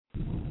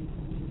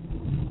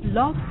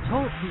Blog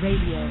Talk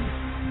Radio.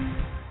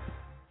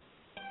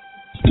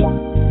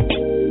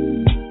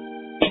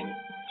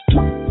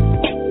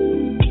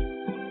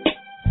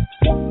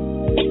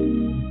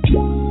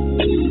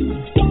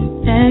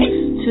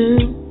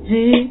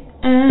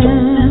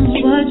 That's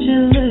what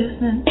you're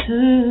listening to.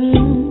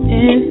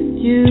 If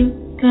you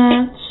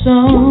got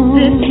soul,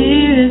 this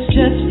here is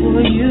just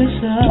for you,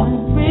 so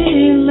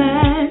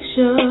relax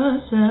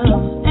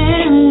yourself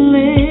and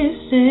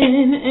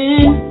listen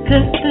in,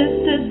 'cause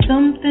this is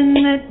something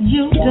that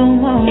you don't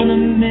wanna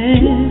miss.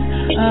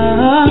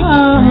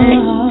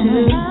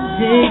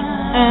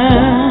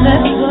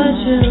 That's what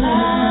you're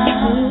listening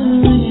to.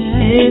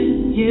 If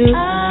you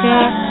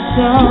got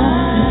soul,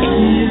 this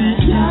here is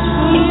just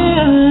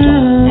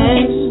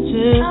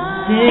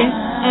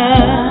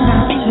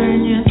now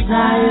turn your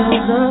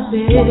dials up,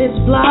 it's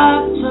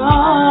Block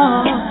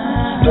Talk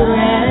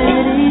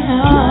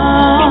Radio.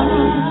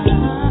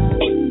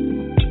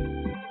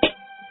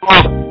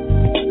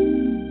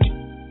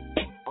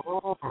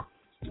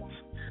 What's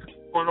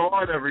going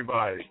on,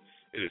 everybody?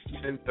 It is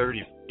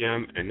 10:30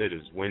 p.m. and it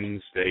is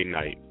Wednesday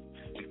night.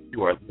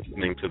 You are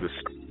listening to the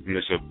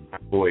sweetness of my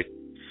voice,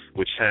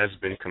 which has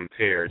been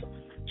compared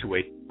to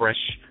a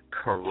fresh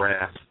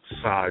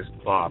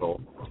carafe-sized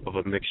bottle of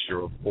a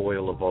mixture of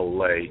oil of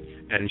Olay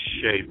and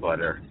shea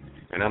butter.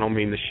 And I don't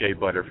mean the shea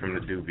butter from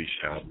the doobie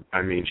shop.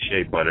 I mean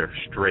shea butter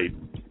straight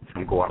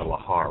from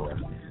Guadalajara.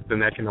 Then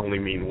that can only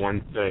mean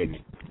one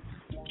thing.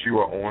 You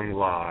are on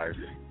live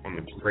on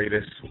the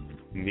greatest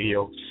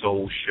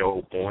neo-soul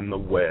show on the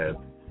web,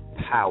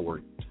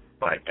 powered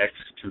by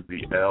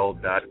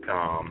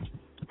x2the-l.com.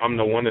 I'm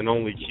the one and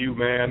only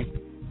Q-Man,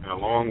 and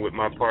along with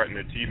my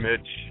partner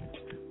T-Mitch,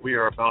 we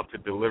are about to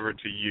deliver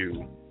to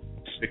you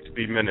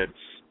 60 minutes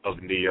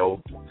of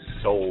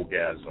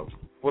neo-soulgasm.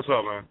 What's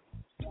up, man?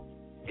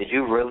 Did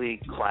you really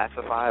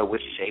classify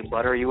which shea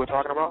butter you were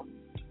talking about?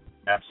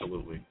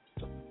 Absolutely.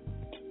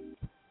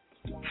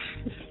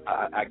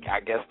 I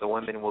guess the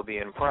women will be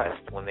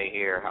impressed when they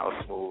hear how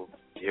smooth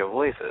your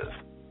voice is.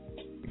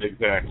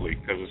 Exactly,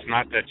 because it's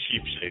not that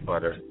cheap shea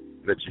butter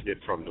that you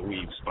get from the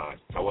weed spot.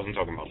 I wasn't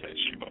talking about that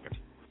shea butter.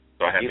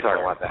 So You're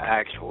talking about the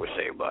actual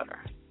shea butter.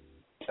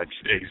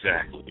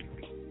 Exactly.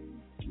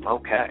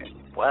 Okay.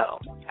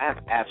 Well, I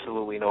have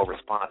absolutely no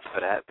response for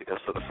that because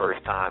for the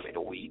first time in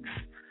weeks,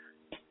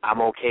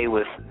 I'm okay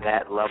with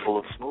that level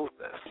of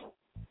smoothness.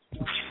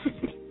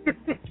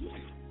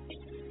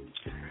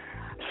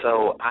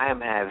 So I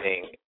am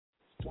having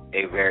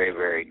a very,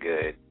 very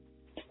good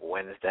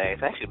Wednesday.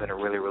 It's actually been a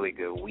really, really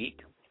good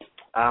week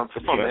for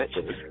T-Mitch.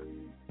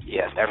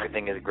 Yes,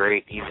 everything is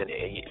great, even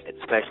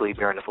especially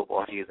during the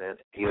football season.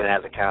 Even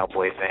as a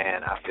Cowboy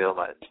fan, I feel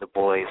like the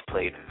boys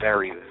played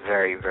very,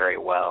 very, very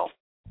well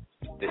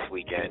this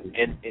weekend.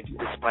 And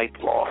despite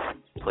the loss,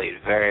 played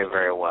very,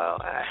 very well.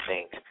 And I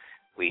think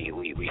we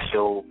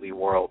showed the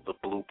world the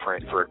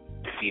blueprint for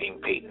defeating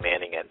Peyton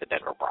Manning and the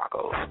Denver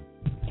Broncos.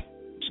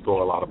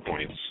 Score a lot of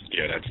points.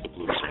 Yeah, that's the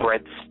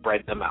blueprint.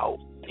 Spread them out.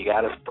 You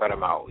got to spread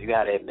them out. You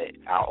got to admit,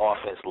 our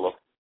offense looked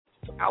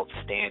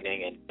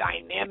outstanding and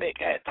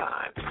dynamic at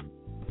times.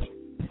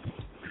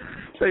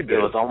 They did. It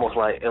was almost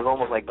like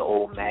the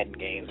old Madden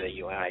games that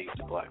you and I used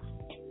to play.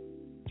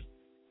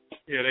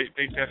 Yeah,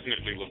 they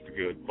definitely looked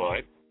good,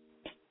 but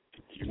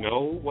you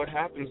know what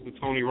happens to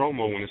Tony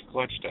Romo when it's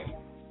clutch time.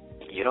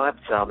 You don't have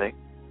to tell me.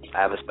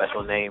 I have a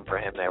special name for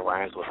him that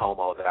rhymes with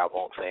homo that I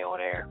won't say on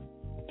air.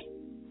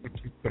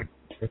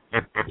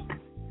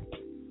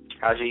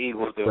 How's your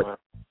Eagles doing?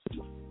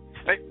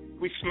 Hey,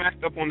 we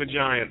smacked up on the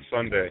Giants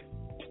Sunday.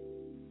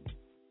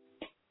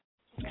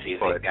 See,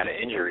 they got an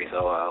injury,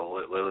 so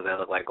what does that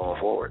look like going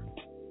forward?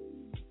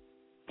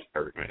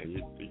 Hurt, man.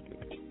 You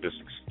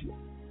just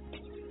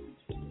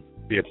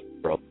be a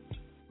bro.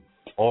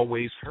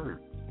 Always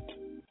hurt.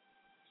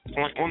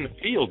 On the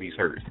field, he's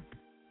hurt.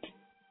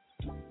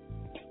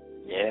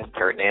 Yeah,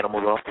 hurting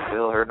animals off the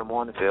field, hurting them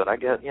on the field. I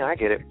get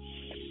it.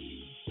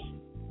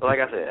 But like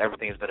I said,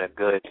 everything's been a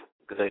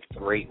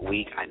great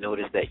week. I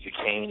noticed that you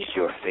changed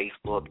your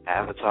Facebook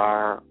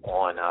avatar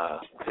on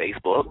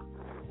Facebook.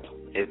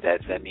 Does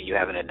that mean you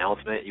have an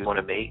announcement you want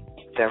to make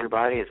to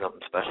everybody? Is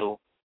something special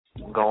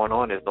going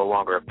on? There's no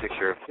longer a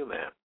picture of you,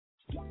 man.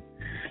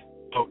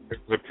 Oh,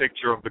 there's a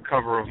picture of the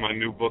cover of my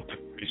new book,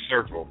 The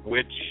Circle,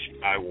 which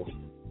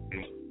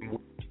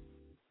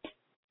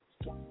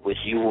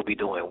you will be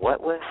doing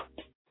what with?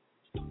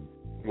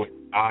 What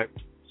I'm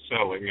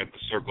selling at the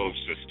Circle of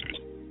Sisters.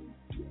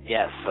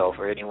 Yes, so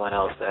for anyone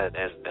else that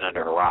has been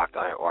under a rock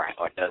or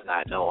does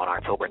not know, on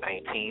October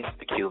 19th,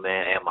 the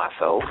Q-Man and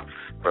myself,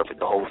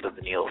 the host of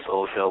the Neo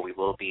Soul Show, we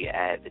will be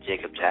at the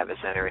Jacob Javits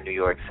Center in New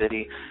York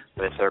City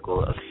for the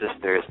Circle of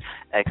Sisters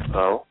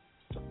Expo,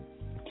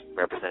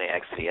 representing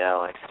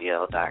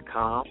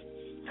xdl.com.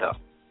 So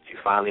if you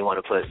finally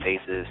want to put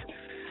faces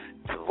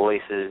to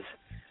voices,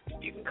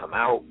 you can come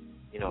out,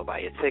 buy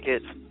your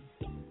tickets,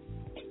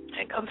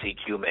 and come see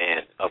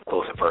Q-Man up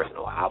close and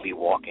personal. I'll be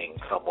walking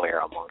somewhere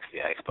amongst the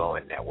expo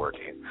and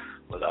networking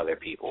with other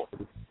people.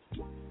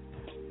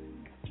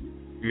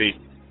 Me.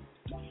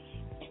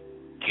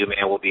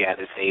 Q-Man will be at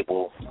the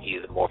table.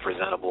 He's the more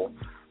presentable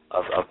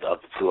of the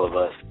two of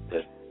us.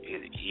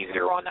 He's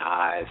easier on the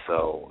eyes,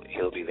 so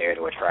he'll be there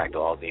to attract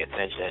all the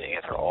attention,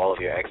 answer all of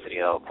your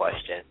XDL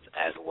questions,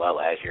 as well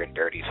as your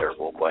dirty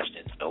circle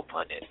questions. No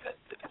pun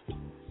intended.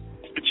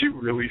 Did you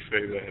really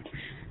say that?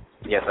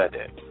 Yes, I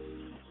did.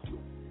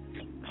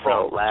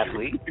 So last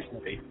week,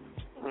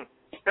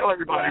 tell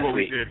everybody what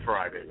we did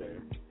Friday,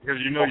 man,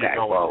 because you know you're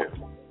going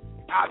to.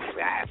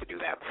 Obviously, I have to do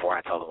that before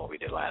I tell them what we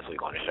did last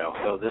week on the show.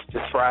 So this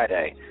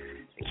Friday,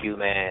 the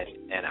Q-Man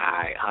and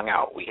I hung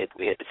out. We hit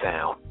the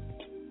town,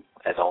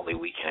 as only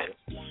we can.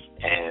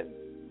 And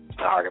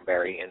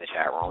Targetberry in the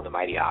chat room, the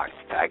Mighty Ox,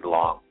 tagged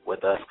along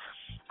with us.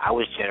 I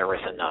was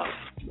generous enough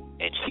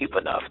and cheap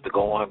enough to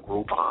go on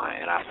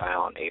Groupon, and I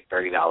found a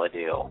 $30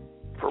 deal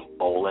for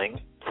bowling.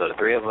 So the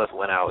three of us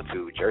went out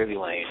to Jersey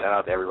Lane. Shout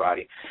out to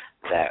everybody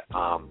that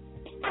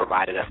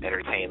provided us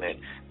entertainment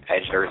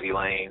at Jersey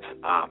Lanes.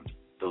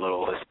 The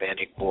little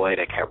Hispanic boy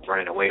that kept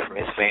running away from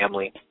his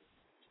family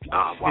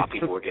while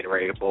people were getting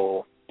ready to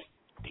bowl.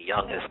 The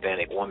young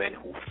Hispanic woman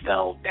who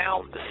fell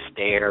down the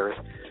stairs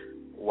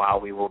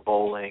while we were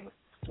bowling.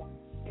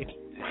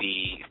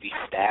 The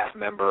staff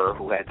member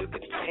who had to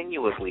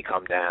continuously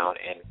come down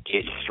and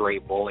get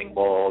straight bowling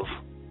balls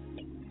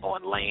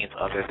on lanes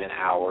other than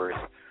ours.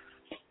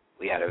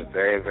 We had a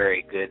very,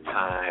 very good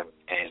time.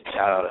 And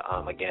shout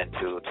out again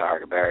to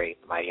Targetberry,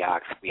 Mighty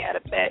Ox. We had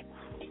a bet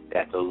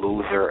that the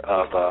loser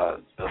of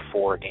the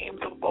 4 games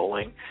of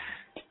bowling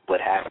would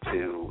have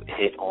to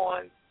hit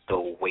on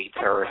the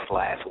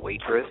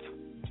waiter/waitress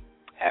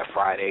at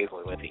Fridays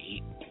when we went to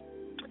eat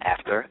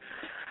after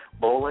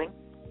bowling,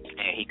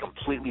 and he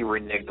completely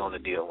reneged on the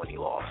deal when he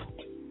lost.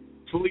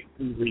 Completely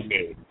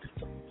reneged.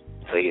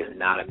 So he is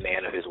not a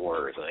man of his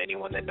word. So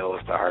anyone that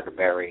knows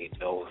Targetberry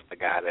knows the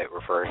guy that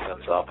refers to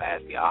himself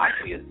as the Ox.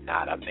 He is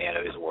not a man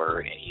of his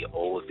word, and he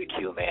owes the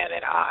Q-Man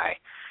and I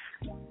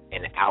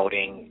an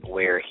outing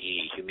where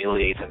he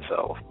humiliates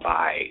himself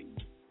by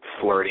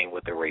flirting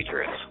with the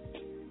waitress.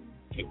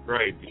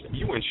 Right.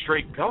 You went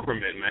straight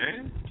government,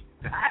 man.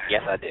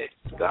 Yes, I did.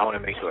 So I want to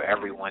make sure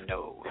everyone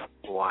knows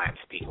who I am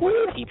speaking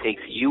with. If he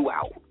takes you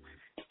out,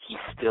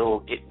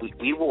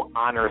 we will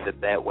honor the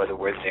bet whether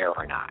we're there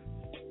or not.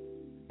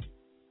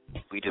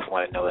 We just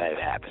want to know that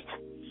it happens.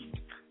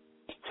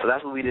 So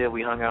that's what we did.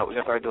 We hung out. We're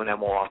going to start doing that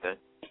more often.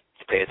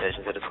 Pay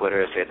attention to the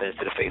Twitter, pay attention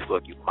to the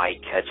Facebook. You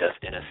might catch us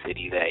in a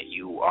city that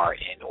you are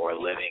in or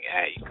living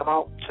at. You come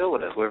out, chill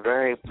with us. We're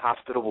very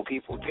hospitable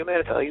people. Do you want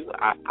me to tell you?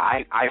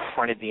 I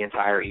fronted the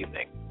entire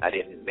evening. I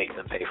didn't make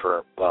them pay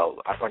for,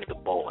 I fronted the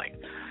bowling.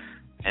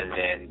 And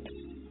then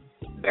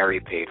Barry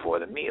paid for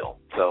the meal.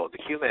 So the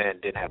Q-Man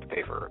didn't have to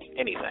pay for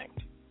anything.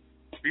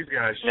 These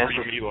guys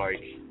treat me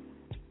like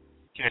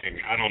king.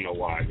 I don't know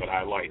why, but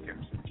I like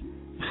him.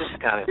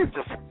 Just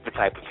the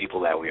type of people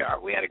that we are.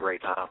 We had a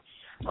great time.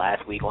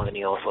 Last week on the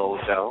Neo Soul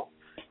Show,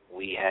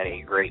 we had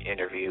a great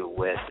interview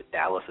with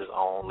Dallas's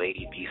own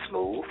Lady B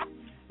Smooth.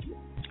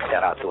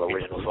 Shout out to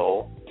Original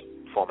Soul,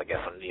 former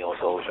guest on the Neo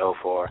Soul Show,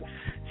 for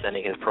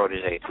sending his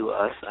protege to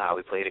us.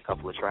 We played a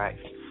couple of tracks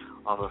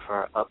off of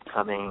her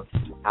upcoming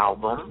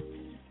album,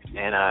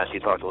 and she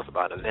talked to us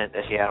about an event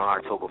that she had on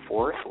October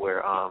 4th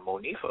where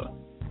Monifa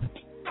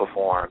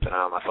performed. And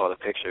I saw the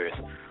pictures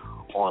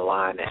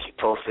online that she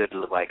posted. It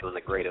looked like it was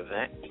a great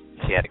event.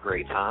 She had a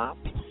great time.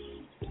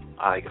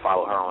 You can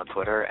follow her on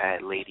Twitter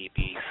at Lady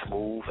B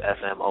Smooth,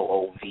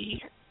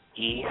 SMOOVE,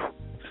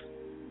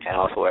 and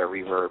also at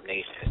Reverb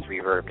Nation. It's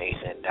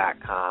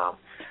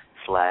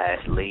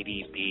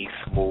reverbnation.com/Lady B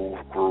Smooth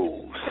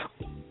Grooves.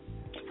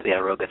 So we had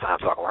a real good time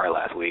talking with her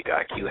last week.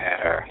 Q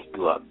had her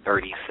do a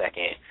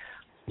 30-second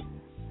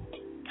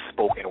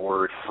spoken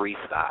word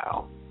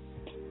freestyle,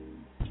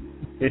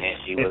 and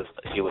she was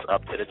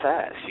up to the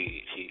task.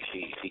 She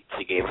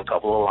gave a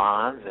couple of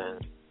lines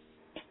and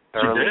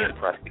thoroughly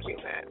impressed the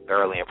Q-Man.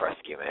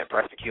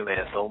 Impressed the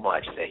Q-Man so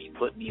much that he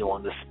put me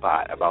on the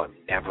spot about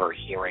never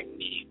hearing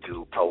me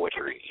do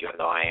poetry, even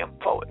though I am a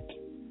poet.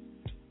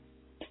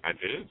 I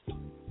did.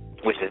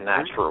 Which is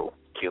not true.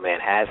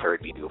 Q-Man has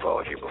heard me do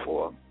poetry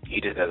before.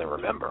 He just doesn't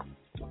remember.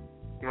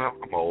 Well,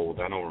 I'm old.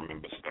 I don't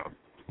remember stuff.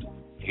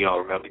 You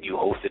don't remember you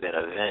hosted an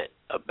event,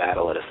 a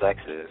Battle of the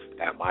Sexes,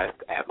 at my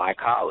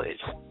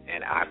college,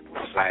 and I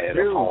recited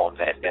a poem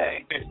that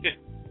day.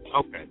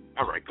 Okay.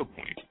 All right. Good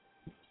point.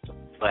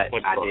 But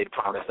I did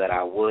promise that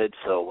I would,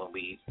 so when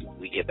we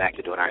get back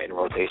to doing our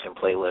in-rotation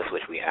playlist,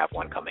 which we have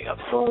one coming up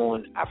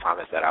soon, I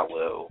promise that I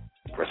will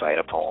recite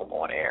a poem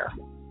on air.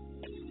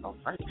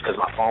 Because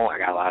my phone, I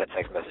got a lot of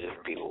text messages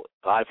from people.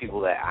 A lot of people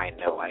that I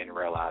know I didn't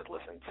realize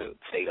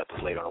stayed up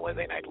this late on a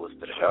Wednesday night to listen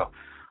to the show,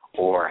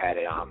 or had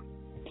it our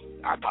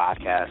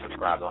podcast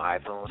subscribed on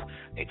iTunes.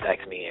 They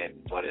text me and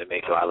wanted to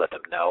make sure I let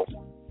them know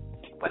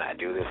when I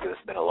do this, because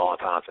it's been a long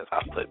time since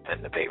I've put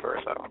pen to paper.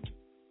 So.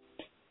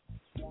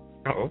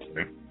 Oh,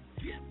 okay.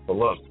 Well,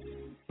 look,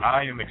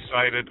 I am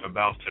excited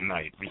about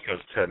tonight because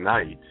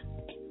tonight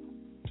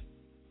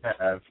I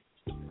have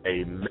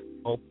a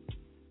male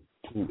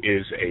who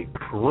is a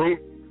crew.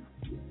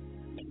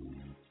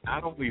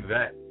 Not only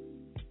that,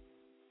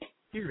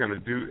 he's gonna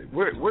do.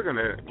 We're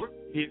gonna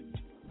get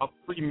a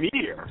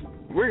premiere.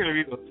 We're gonna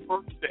be the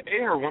first to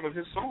air one of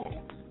his songs.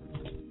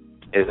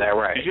 Is that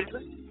right?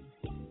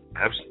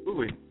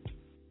 Absolutely.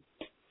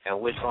 And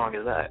which song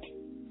is that?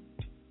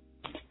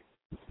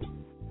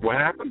 What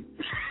happened?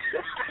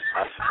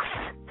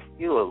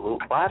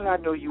 Why did I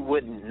know you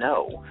wouldn't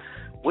know?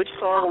 Which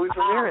song are we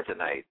premiering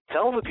tonight?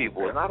 Tell the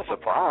people. It's not a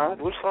surprise.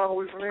 Which song are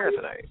we premiering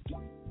tonight?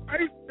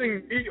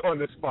 Placing me on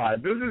the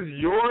spot. This is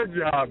your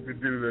job to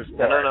do this.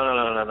 No.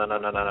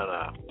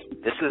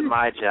 This is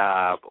my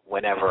job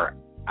whenever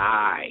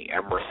I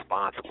am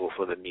responsible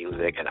for the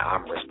music and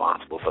I'm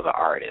responsible for the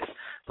artist.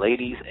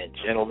 Ladies and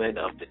gentlemen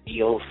of the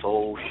Neo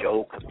Soul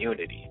Show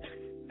community,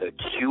 the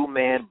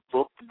Q-Man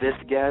booked this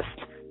guest.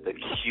 The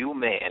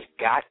Q-Man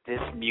got this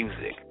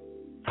music.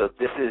 So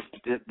this is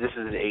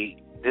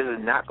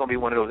not going to be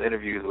one of those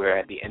interviews where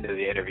at the end of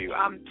the interview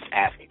I'm just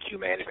asking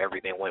Q-Man if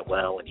everything went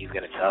well and he's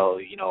going to tell,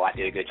 I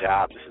did a good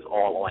job. This is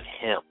all on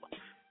him,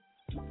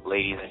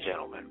 ladies and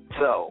gentlemen.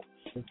 So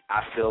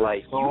I feel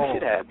like you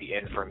should have the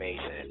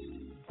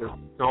information. The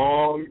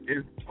song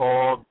is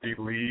called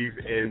Believe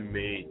in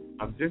Me.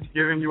 I'm just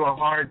giving you a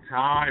hard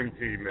time,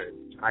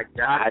 T-Man. I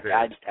got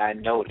this. I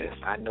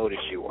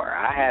noticed you were.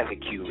 I have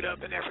it queued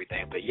up and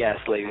everything. But yes,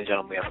 ladies and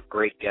gentlemen, we have a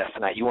great guest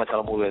tonight. You want to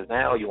tell them who it is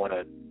now, or you want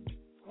to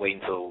wait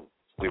until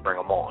we bring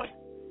them on?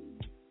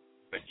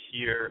 But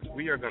here,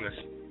 we are going to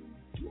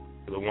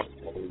the one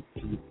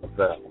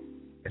Lovell.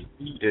 And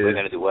he is... We're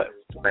going to do what?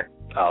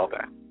 Oh,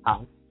 okay.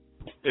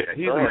 Yeah,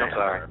 he's the man. I'm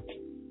sorry.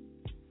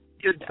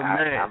 He's the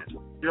man.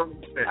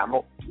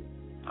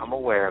 I'm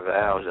aware of it.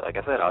 Like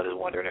I said, I was just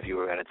wondering if you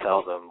were going to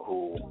tell them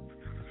who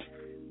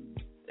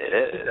it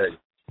is.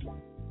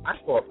 I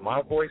thought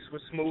my voice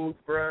was smooth,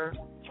 bruh.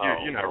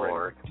 You're not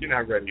Lord. ready. You're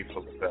not ready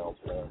for Lovell,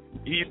 bruh.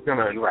 He's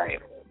gonna. You're right.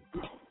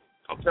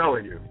 I'm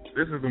telling you,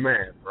 this is the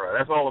man, bruh.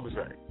 That's all I'm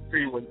saying.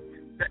 See,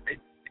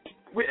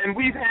 and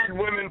we've had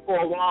women for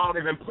a while.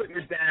 They've been putting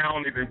it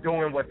down. They've been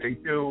doing what they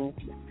do.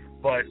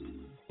 But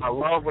I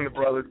love when the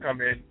brothers come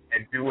in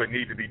and do what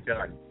needs to be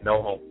done.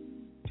 No hope.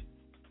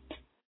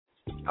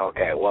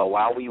 Okay. Well,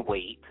 while we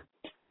wait,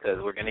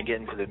 because we're going to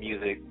get into the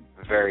music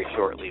very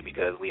shortly,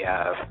 because we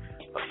have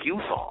a few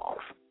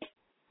songs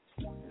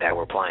that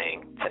we're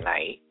playing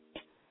tonight,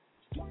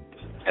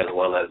 as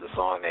well as the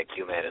song that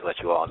Q-Man has let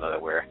you all know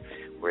that we're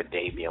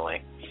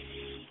debuting.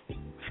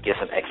 Let's get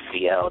some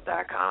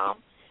XCL.com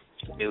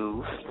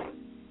news.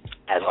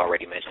 As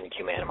already mentioned,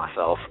 Q-Man and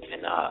myself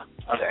and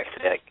other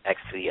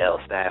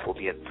XCL staff will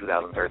be at the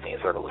 2013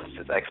 Circle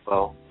Assistance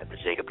Expo at the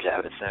Jacob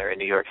Javits Center in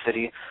New York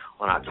City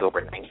on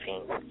October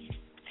 19th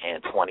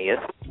and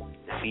 20th.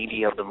 The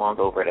CD of the month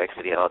over at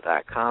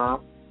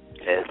XCL.com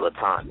is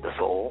Latant the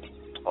Soul,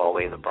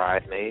 Always a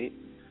Bridesmaid.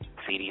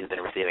 CD has been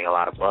receiving a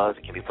lot of buzz.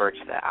 It can be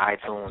purchased at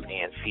iTunes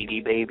and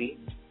CD Baby.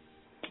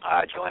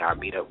 Join our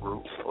meetup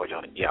groups, our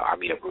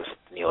meetup groups,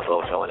 the Neo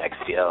Soul Show and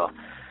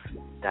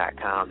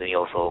XCL.com, the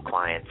Neo Soul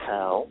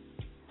Clientele,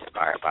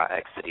 inspired by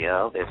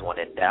XCL. There's one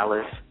in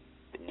Dallas,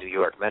 the New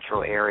York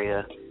metro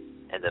area,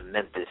 and the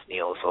Memphis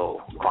Neo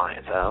Soul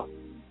Clientele.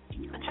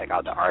 And check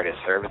out the artist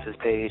services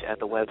page at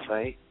the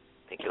website.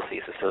 I think you'll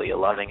see Cecilia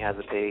Loving has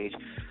a page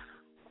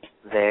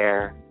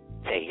there.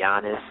 Tay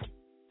Giannis,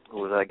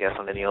 who is, I guess,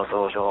 on the Neo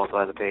Soul Show, also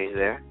has a page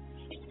there.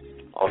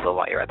 Also,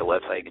 while you're at the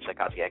website, you can check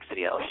out the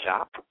XCL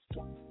shop,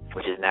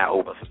 which is now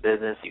open for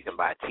business. You can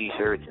buy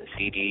T-shirts and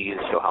CDs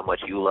to show how much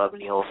you love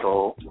Neo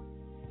Soul.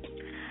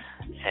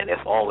 And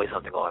there's always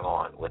something going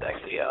on with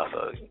XCL,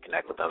 so you can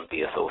connect with them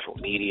via social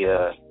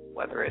media,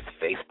 whether it's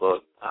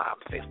Facebook,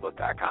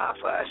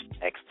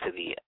 Facebook.com/X to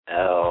the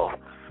L,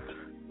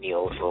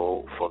 Neo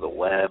Soul for the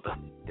web.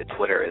 The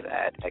Twitter is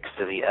at X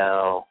to the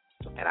L.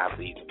 And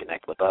obviously you can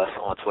connect with us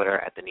on Twitter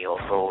at The Neo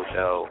Soul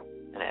Show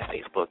and at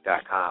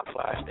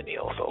Facebook.com/The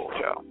Neo Soul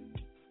Show.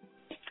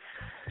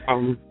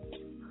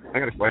 I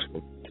got a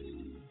question.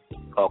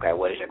 Okay,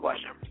 what is your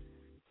question?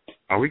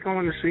 Are we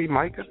going to see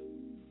Micah?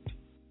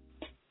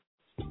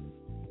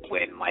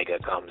 When Micah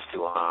comes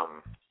to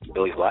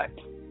Billy's Black?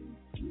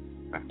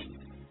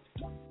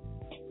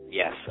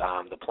 Yes,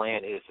 the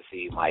plan is to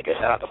see Micah.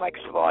 Shout out to Micah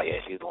Chevalier.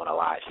 She's doing a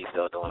lot. She's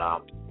still doing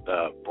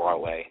the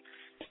Broadway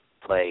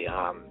play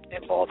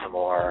in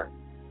Baltimore.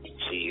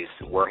 She's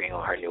working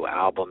on her new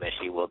album, and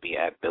she will be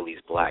at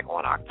Billy's Black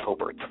on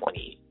October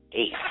 28th,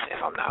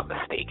 if I'm not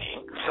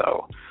mistaken.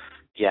 So,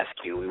 yes,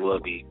 Q, we will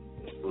be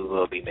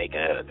making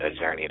a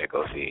journey to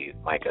go see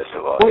Micah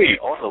Chevalier.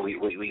 Also,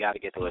 we got to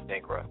get to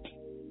Adinkra.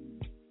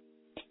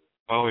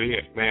 Oh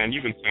yeah, man,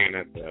 you've been saying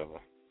that forever.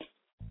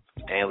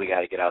 And we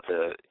got to get out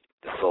to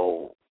the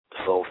Soul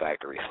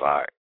Factory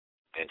spot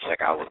and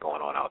check out what's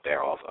going on out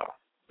there. Also,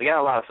 we got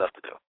a lot of stuff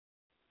to do.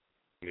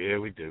 Yeah,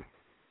 we do.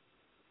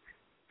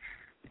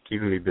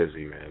 Keeping me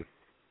busy, man.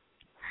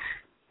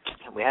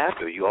 We have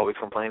to. You always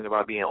complaining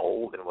about being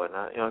old and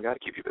whatnot. Got to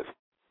keep you busy.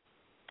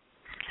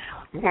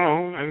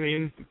 Well, I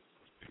mean,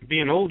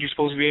 being old, you're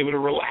supposed to be able to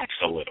relax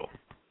a little.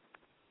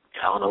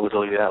 I don't know who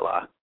told you that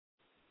lie.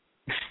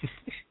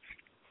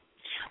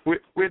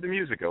 Where'd the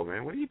music go,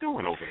 man? What are you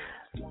doing over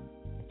there?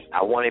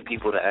 I wanted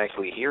people to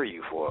actually hear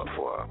you for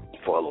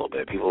a little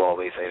bit. People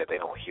always say that they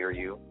don't hear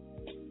you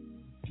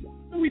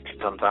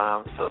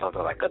sometimes, so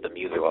sometimes I cut the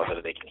music off so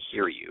that they can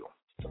hear you.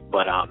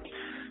 But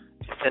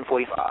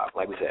 10:45,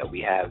 like we said,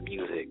 we have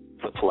music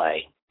to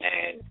play,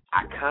 and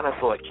I kind of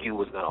thought Q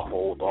was going to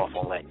hold off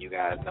on letting you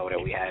guys know that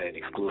we had an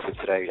exclusive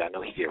today. I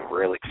know he get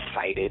real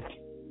excited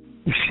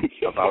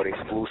about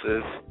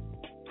exclusives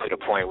to the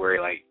point where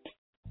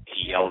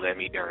he yelled at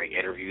me during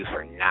interviews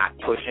for not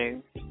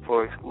pushing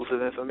for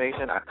exclusive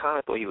information. I kind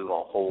of thought he was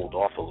going to hold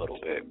off a little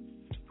bit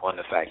on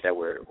the fact that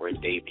we're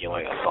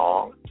debuting a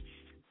song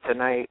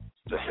tonight.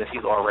 But since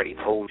he's already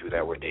told you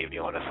that we're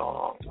debuting a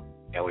song,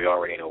 and we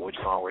already know which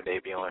song we're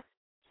debuting,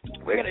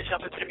 we're going to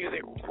jump into the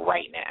music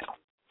right now.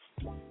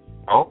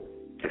 Oh?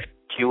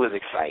 Q is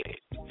excited.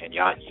 And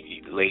y'all,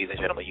 ladies and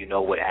gentlemen, you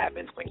know what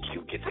happens when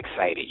Q gets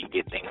excited. You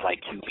get things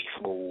like QB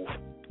Smooth.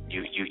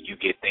 You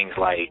get things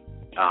like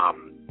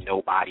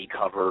no body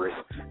covers.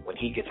 When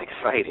he gets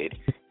excited,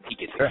 he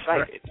gets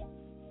excited.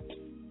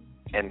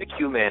 And the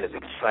Q man is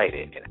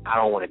excited, and I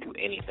don't want to do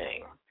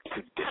anything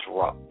to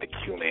disrupt the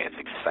Q man's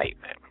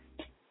excitement.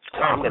 So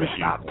I'm going to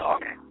stop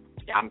talking.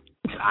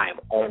 I am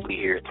only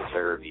here to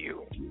serve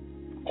you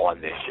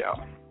on this show.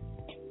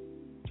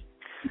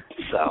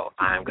 So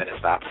I'm going to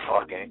stop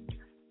talking.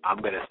 I'm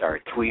going to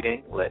start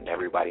tweeting, letting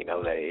everybody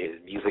know that it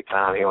is music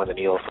time here on the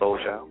Neil Soul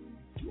Show.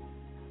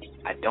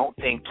 I don't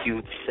think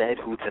Q said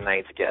who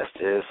tonight's guest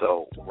is,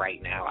 so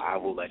right now I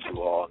will let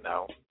you all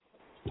know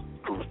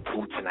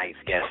who tonight's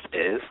guest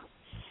is.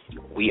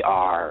 We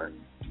are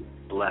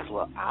blessed.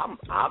 Well, I'm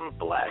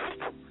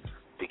blessed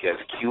because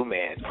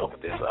Q-Man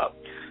took this up.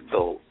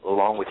 So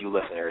along with you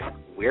listeners,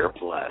 we're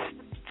blessed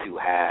to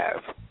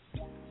have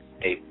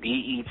a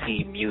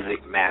BET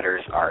Music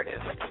Matters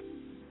artist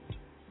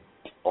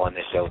on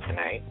the show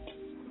tonight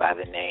by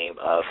the name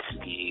of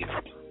Steve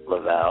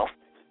Lovell.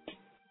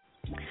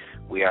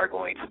 We are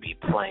going to be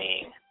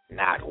playing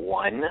not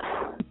one,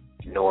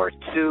 nor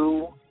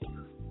two,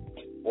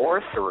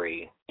 or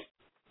three,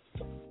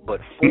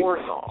 but 4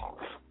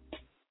 songs.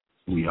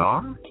 We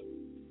are?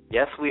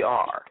 Yes, we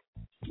are.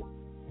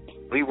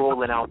 We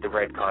rolling out the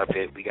red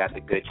carpet. We got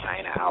the good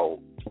china out.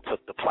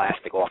 Took the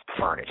plastic off the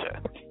furniture.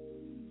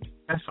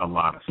 That's a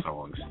lot of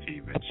songs,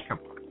 Steven. Come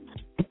on.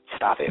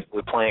 Stop it.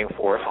 We're playing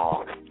 4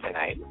 songs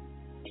tonight.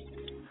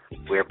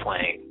 We're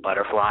playing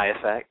Butterfly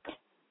Effect.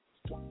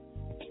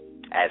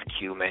 As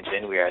Q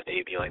mentioned, we are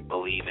debuting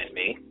Believe in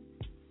Me.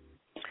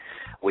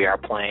 We are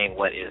playing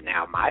what is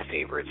now my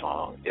favorite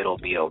song, It'll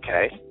Be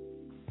Okay.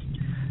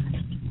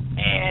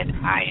 And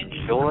I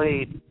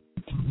enjoyed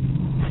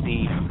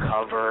Steve's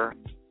cover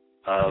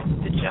of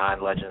the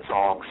John Legend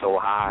song So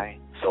High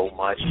so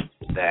much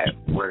that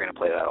we're gonna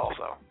play that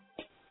also.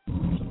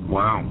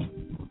 Wow.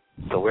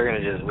 So we're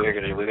gonna just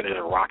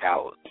rock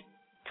out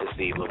to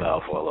Steve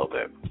Lovell for a little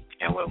bit.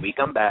 And when we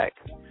come back,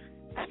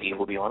 Steve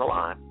will be on the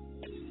line.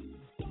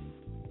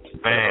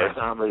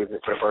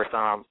 For the first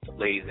time,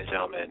 ladies and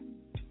gentlemen,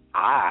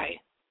 I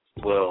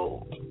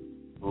will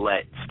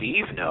let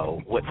Steve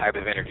know what type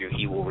of interview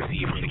he will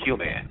receive from the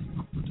Q-Man.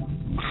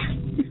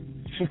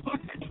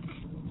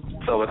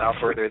 So without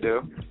further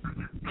ado,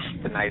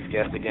 tonight's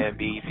guest again,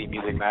 BET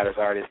Music Matters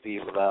artist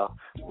Steve Lovell.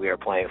 We are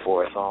playing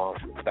 4 songs,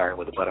 starting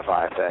with the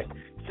Butterfly Effect.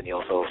 It's the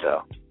Neil Soul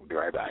Show. We'll be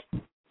right back.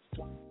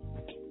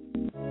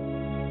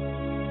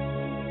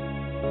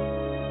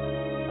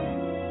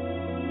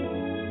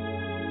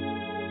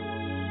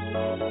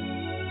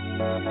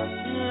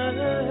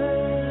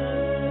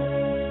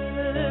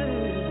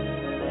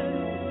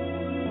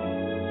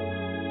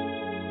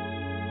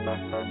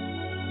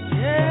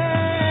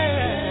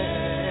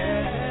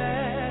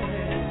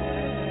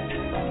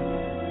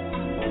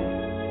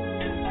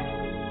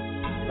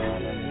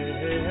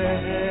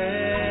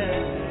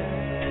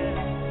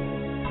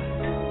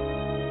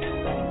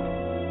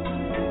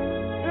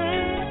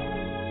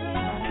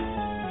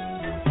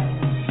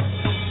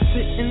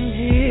 Sitting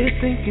here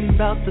thinking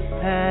about the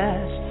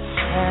past,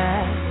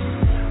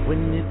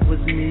 when it was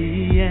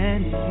me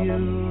and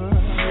you.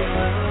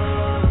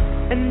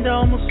 And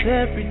almost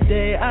every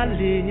day I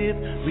live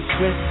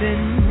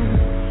regretting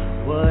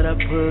what I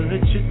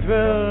put you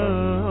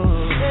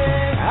through.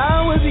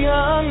 I was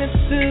young and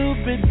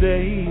stupid,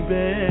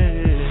 baby,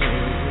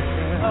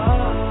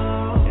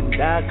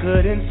 and I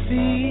couldn't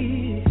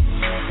see,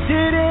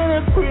 didn't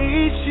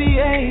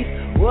appreciate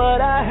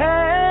what I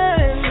had,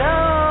 no,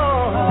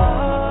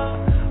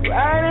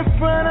 right in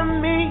front of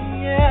me,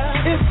 yeah.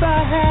 If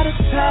I had a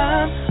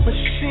time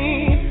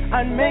machine,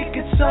 I'd make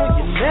it so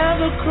you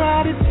never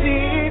cried a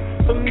tear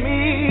for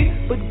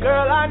me. But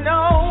girl, I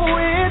know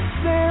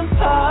it's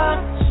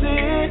impossible.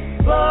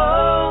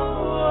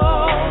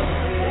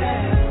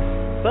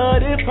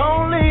 But if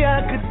only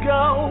I could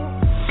go,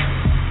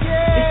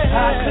 if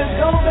I could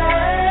go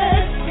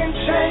back and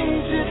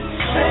change it,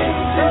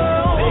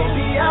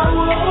 maybe I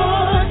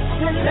would,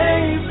 and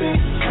maybe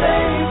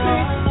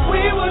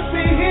we would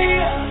be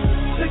here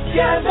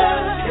together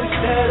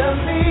instead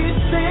of me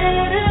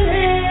sitting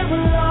here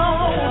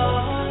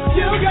alone.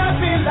 You got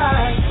me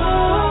like,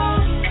 oh,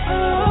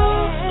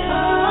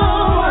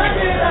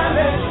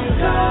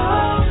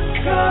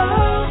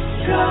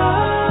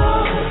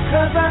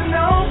 'Cause I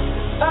know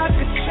I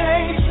could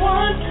change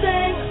one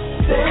thing,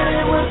 then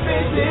it would be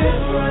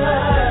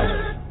different.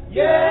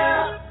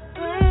 Yeah.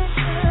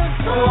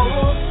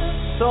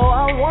 So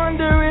I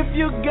wonder if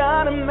you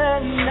got a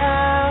man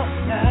now.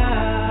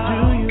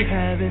 Do you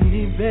have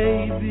any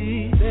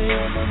baby?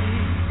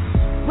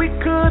 We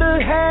could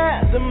have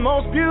had the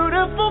most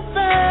beautiful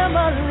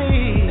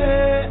family,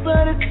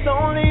 but it's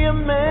only a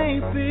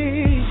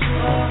maybe.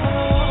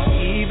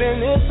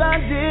 Even if I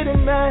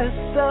didn't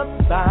mess up,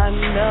 I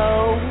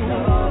know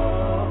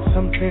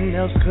something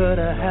else could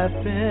have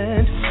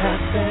happened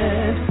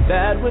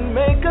that would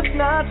make us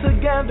not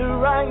together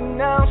right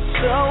now.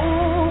 So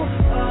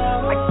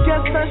I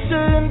guess I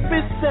shouldn't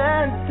be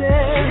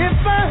sending.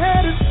 If I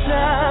had a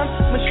time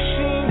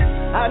machine,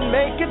 I'd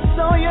make it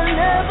so you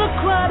never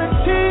cried a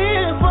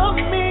tear for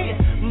me.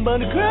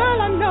 But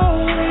girl, I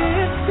know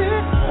it's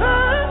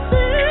impossible.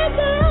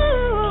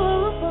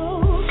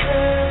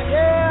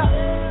 Yeah.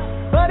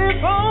 But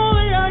if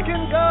only I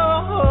can go.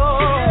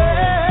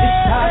 If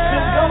I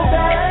could go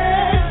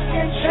back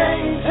and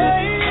change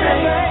it,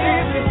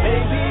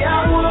 maybe I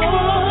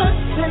would.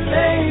 And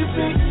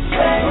maybe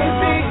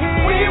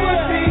we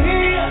would be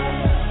here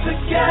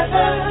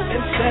together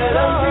instead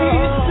of me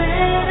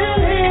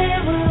sitting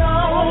here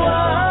alone.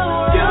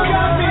 You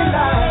got me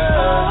like,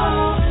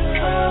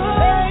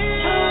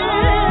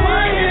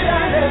 why did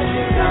I let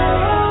you go?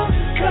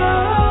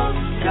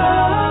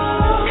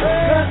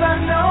 'Cause I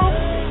know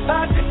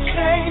I could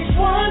change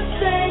one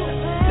thing,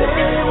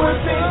 then it would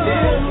be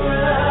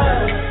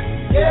different.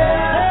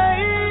 Yeah.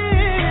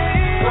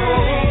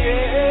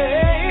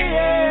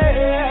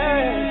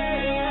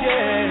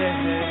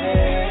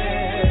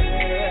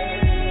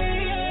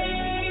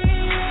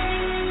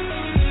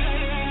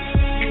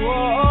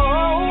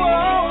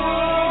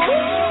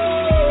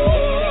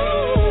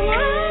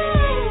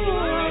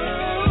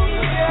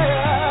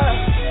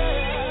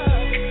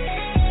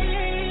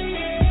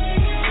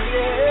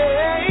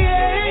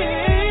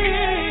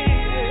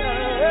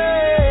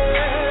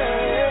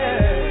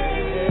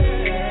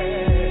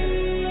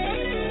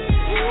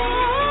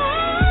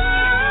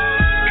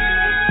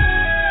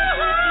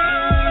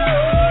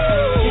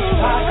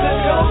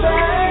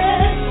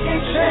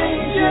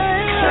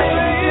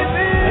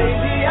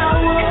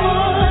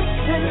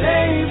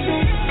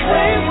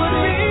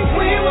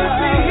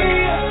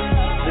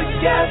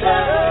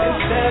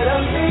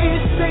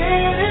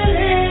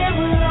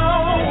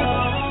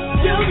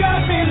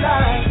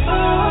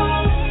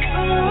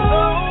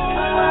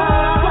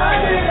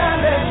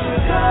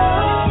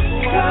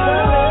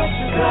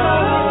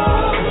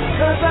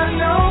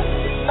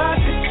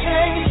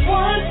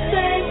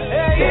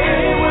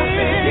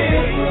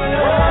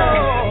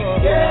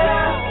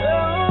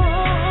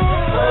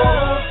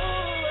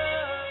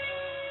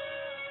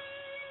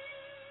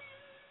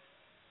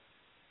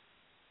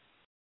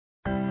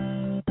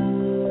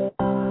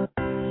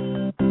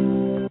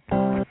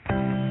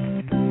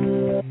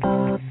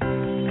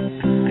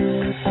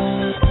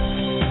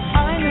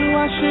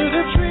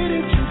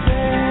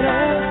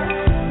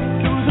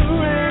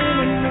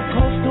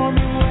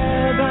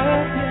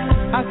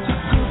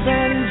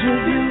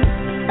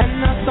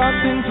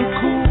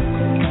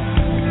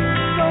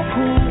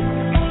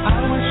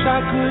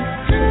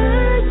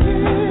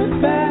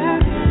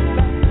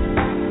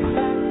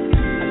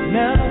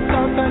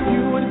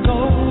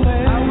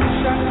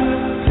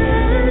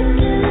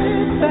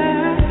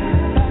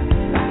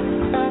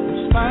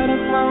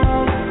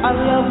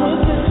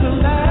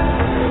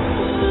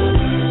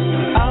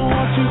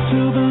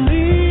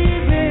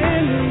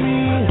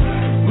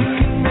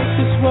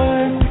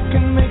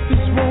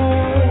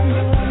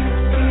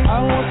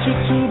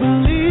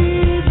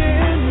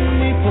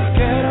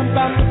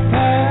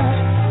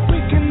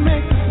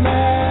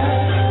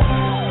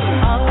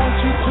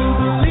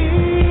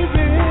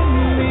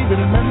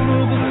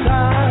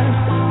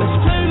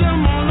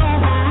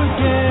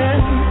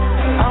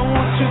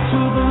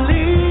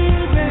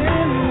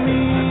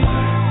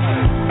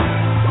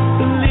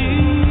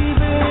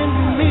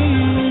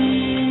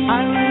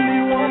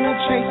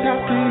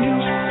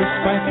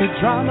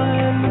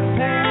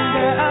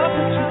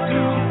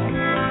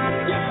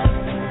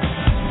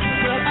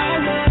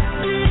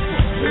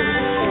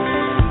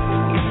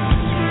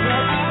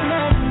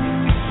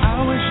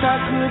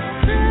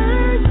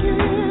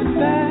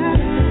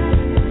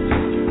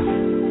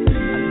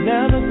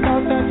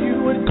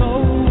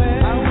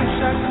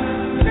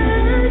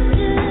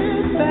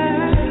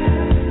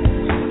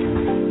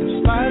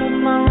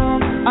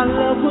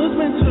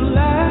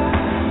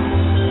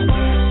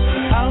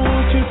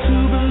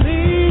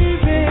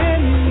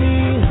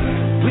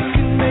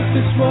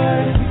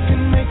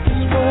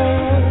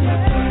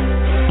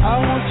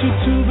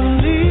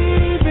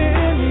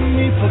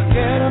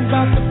 Forget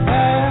about the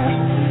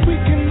past. We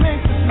can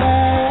make this last.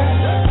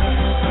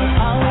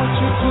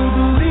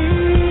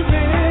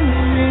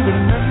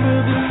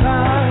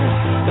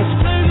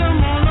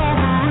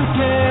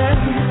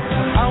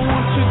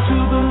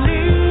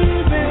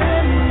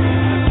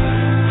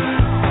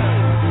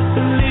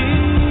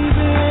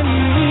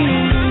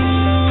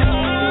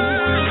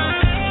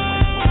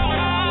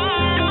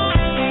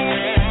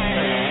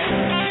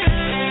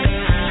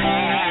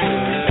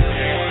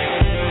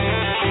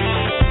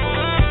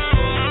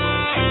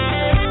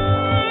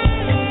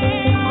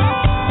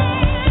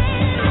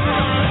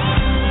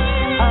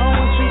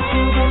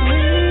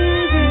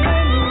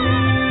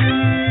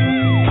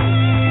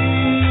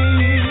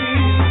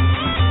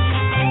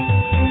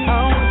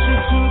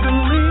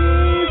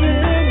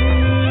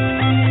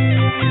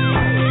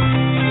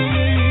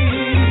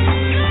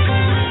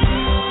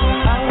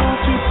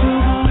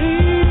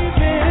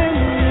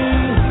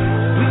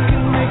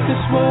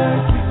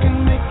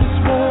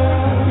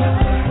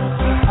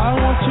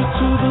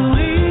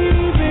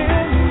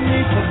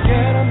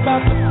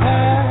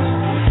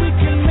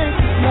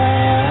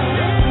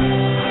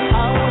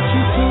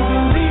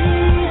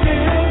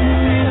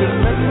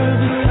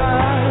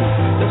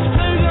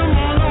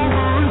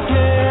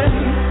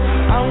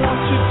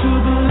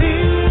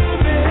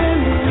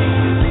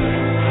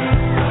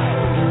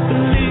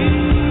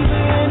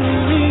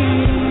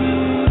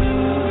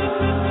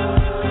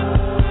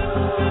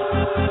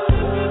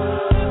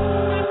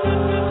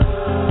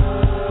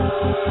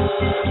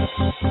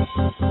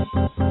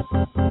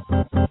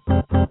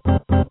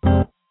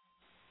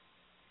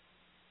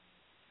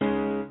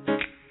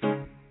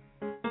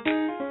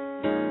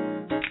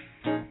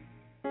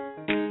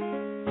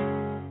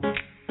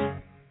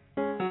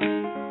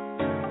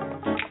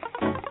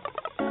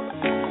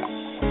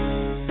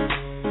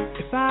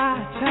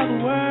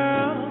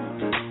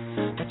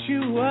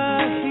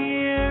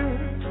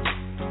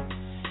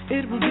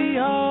 it will be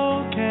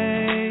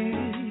okay.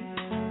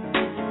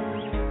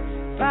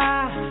 If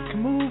I can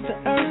move the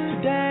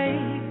earth today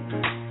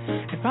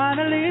and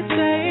finally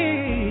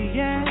say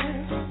yes,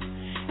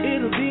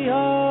 it'll be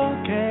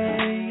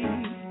okay.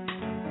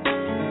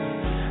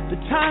 The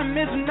time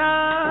is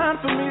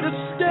not for me to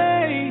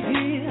stay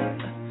here.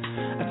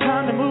 A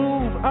time to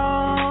move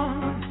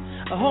on.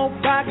 I hope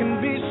I can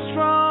be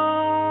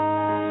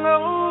strong.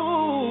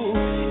 Oh,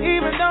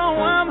 even though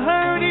I'm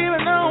hurt,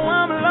 even though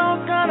I'm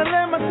lost, gotta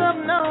let myself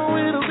know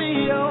it'll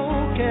be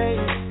okay.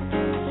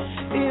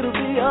 It'll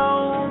be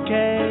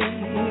okay.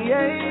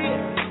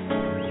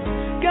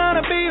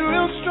 Gotta be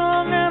real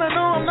strong, and I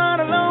know I'm not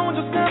alone.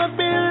 Just gotta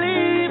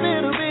believe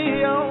it'll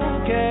be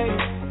okay.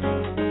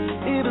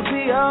 It'll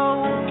be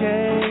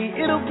okay.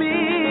 It'll be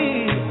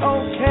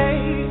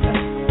okay.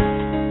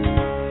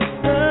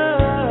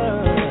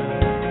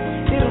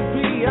 It'll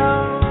be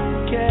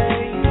okay.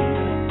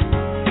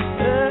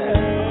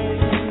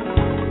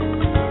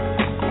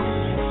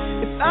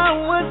 If I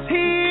was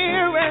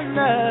here and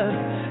the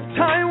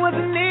time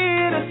wasn't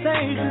near to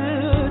say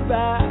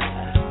goodbye,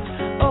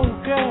 oh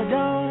girl,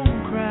 don't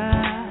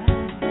cry.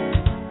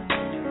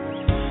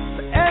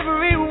 For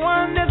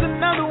everyone, there's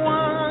another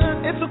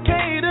one. It's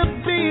okay to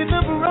be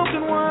the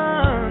broken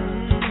one.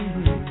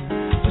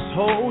 Just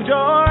hold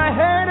your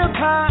head up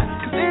high,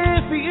 'cause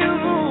if you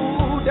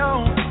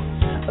don't,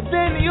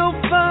 then you'll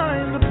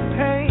find the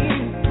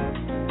pain.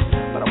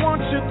 But I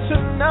want you to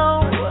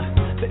know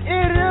that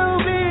it'll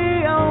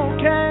be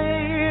okay.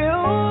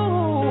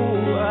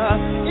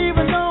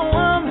 Even though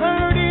I'm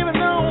hurt, even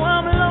though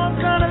I'm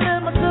lost, gotta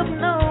let myself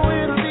know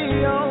it'll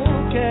be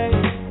okay.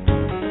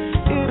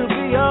 It'll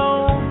be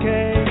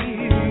okay.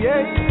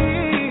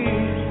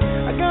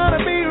 I gotta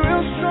be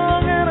real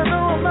strong, and I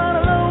know I'm not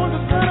alone.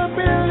 Just gotta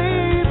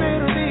believe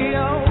it'll be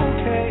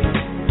okay.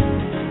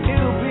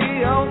 It'll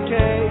be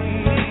okay.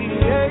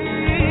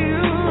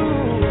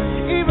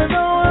 Even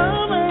though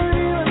I'm hurt,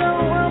 even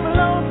though I'm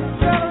lost,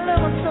 gotta let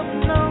myself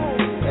know,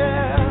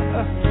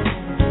 yeah.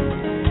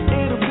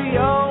 It'll be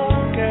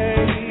okay.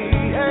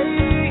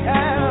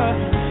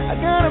 I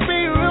gotta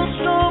be real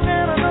strong,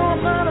 and I know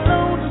I'm not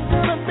alone. Just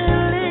gotta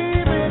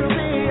believe it'll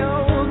be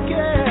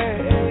okay.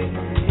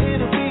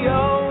 It'll be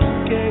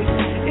okay.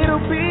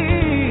 It'll be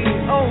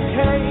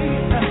okay.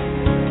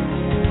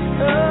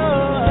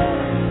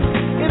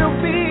 It'll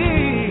be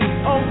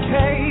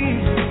okay.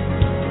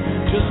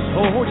 Just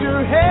hold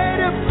your head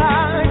up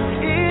high.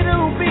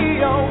 It'll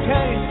be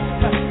okay.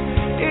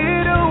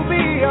 It'll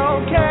be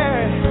okay.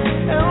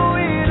 Oh,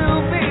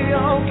 it'll be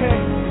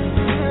okay.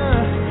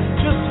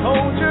 Just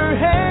hold your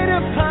head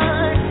up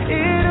high.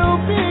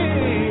 It'll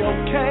be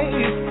okay.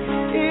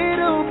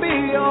 It'll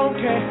be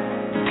okay.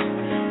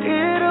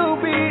 It'll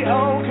be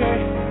okay.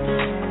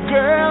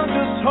 Girl,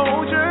 just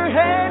hold your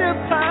head up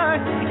high.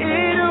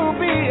 It'll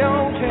be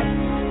okay.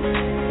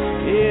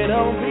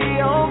 It'll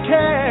be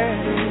okay.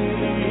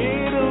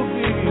 It'll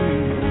be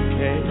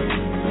okay.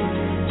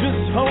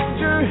 Just hold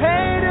your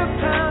head up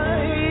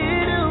high.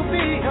 It'll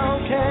be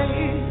okay.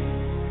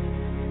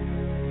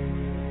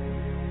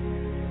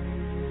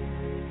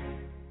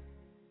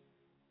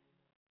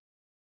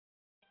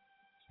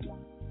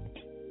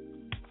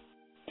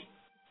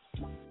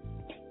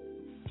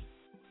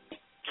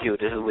 Q,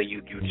 this is where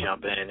you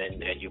jump in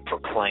and you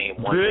proclaim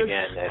once This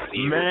again that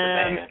Steve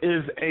man is the man.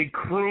 is a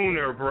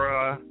crooner,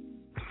 bruh.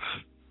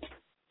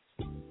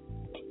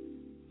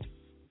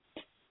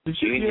 Did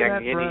you hear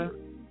that, bruh?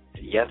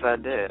 Yes, I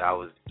did. I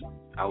was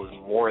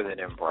more than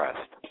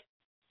impressed.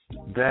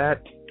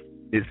 That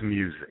is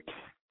music.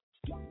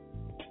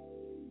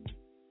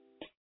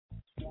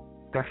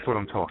 That's what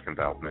I'm talking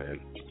about, man.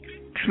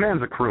 This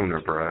man's a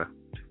crooner, bruh.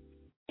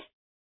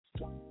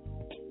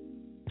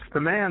 It's the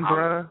man,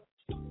 bruh.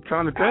 I'm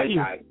trying to tell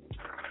you.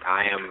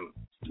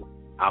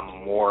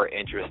 I'm more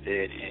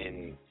interested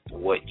in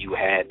what you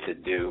had to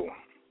do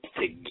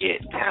to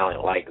get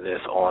talent like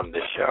this on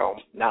the show.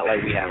 Not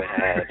like we haven't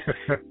had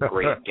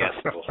great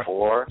guests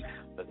before,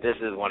 but this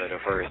is one of the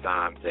first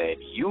times that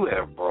you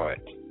have brought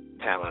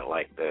talent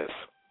like this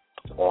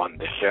on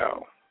the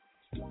show.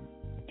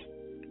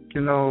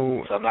 You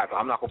know, so I'm not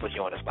gonna put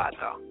you on the spot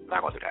though. I'm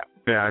not gonna do that.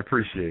 Yeah, I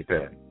appreciate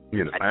that.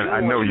 You know,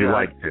 I know you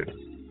like to.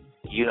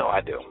 You know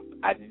I do.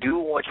 I do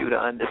want you to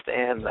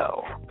understand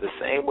though, the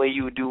same way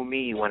you do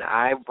me when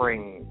I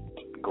bring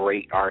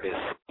great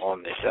artists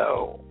on the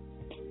show,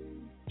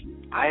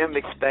 I am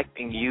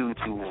expecting you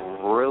to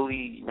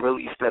really,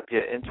 really step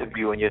your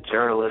interview and your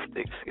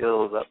journalistic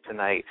skills up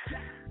tonight,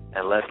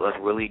 and let's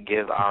really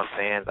give our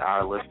fans,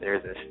 our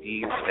listeners, and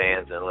Steve's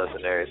fans and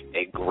listeners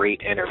a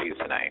great interview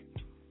tonight.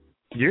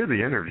 You're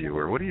the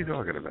interviewer. What are you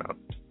talking about?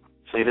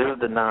 See, this is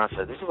the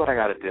nonsense. This is what I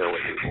got to deal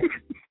with, people.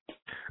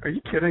 Are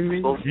you kidding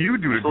me? You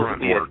do the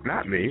grunt work,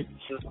 not me.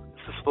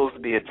 It's supposed to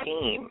be a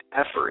team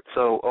effort.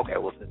 So, okay,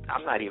 well,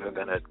 I'm not even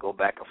going to go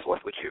back and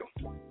forth with you.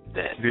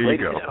 Then,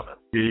 ladies and gentlemen.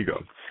 Here you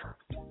go.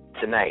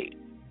 Tonight,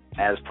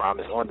 as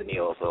promised on the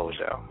Neil Soul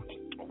Show,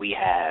 we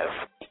have,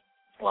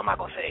 well, I'm not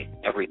going to say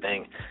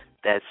everything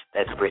that's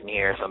written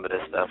here. Some of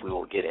this stuff we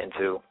will get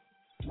into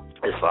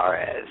as far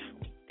as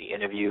the the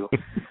interview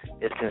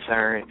is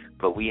concerned,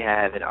 but we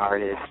have an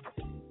artist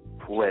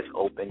who has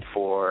opened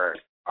for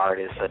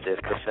artists such as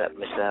Cassette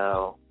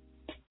Michelle,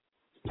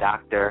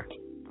 Dr.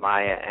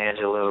 Maya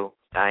Angelou,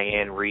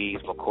 Diane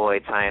Reeves,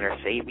 McCoy Tyner,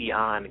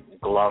 Savion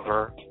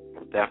Glover,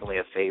 definitely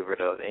a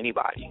favorite of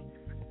anybody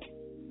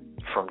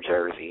from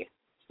Jersey,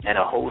 and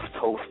a host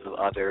of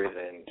others,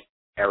 and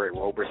Eric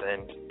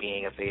Roberson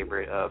being a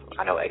favorite of,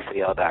 I know,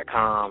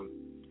 XCL.com,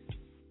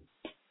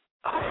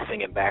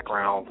 singing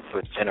background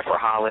for Jennifer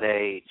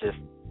Holliday, just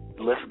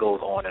the list goes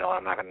on and on.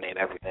 I'm not going to name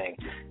everything.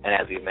 And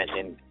as we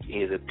mentioned, he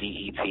is a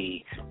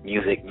BET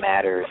Music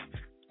Matters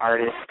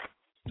artist.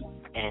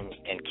 And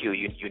Q,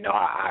 you know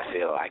how I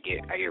feel. I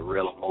get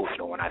real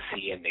emotional when I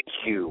see in the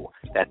queue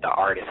that the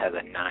artist has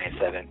a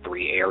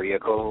 973 area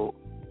code.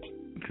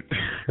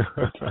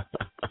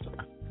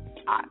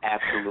 I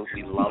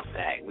absolutely love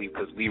that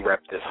because we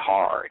rep this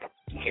hard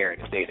here in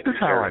the state of New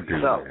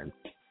Jersey.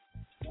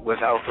 So,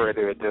 without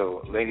further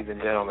ado, ladies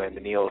and gentlemen,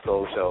 the Neo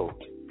Soul Show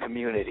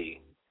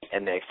community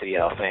and the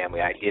XCL family,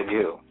 I give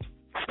you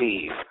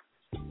Steve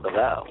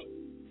Lovell.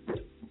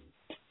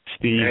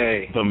 Steve,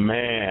 hey. The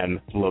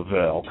man,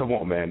 Lovell. Come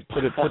on, man.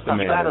 Put the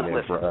man in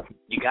there, bro.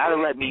 You got to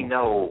let me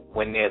know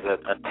when there's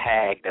a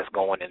tag that's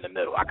going in the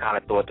middle. I kind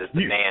of thought the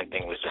man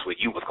thing was just what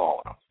you was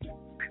calling him.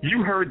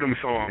 You heard them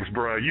songs,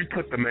 bro. You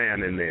put the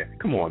man in there.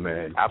 Come on,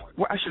 man. I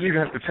shouldn't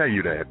even have to tell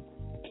you that.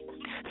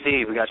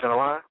 Steve, we got you on the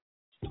line?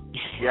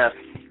 Yes.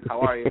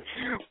 How are you?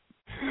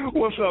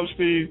 What's up,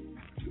 Steve?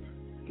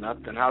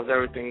 Nothing. How's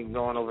everything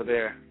going over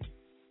there?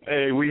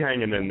 Hey, we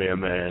hanging in there,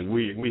 man.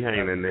 We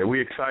hanging in there.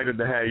 We excited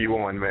to have you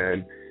on,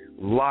 man.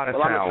 A lot of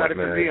talent, I'm excited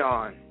man. to be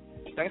on.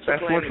 Thanks for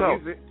playing the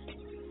music.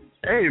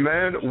 Hey,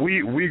 man,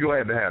 we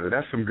glad to have it.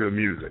 That's some good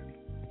music.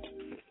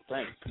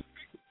 Thanks.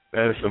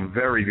 That is some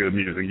very good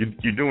music.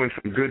 You're doing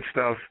some good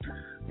stuff.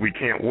 We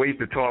can't wait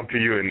to talk to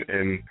you,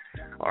 and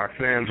our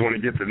fans want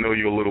to get to know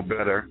you a little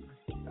better.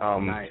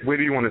 Nice. Where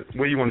do you want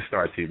to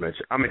start, T-Mitch?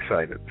 I'm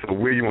excited. So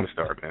where do you want to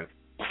start, man?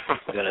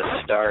 I'm going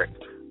to start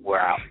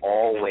where I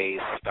always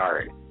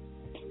start.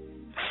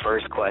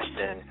 First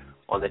question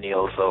on the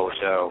Neo Soul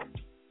Show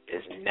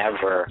is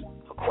never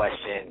a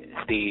question.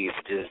 Steve,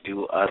 just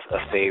do us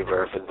a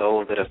favor. For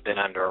those that have been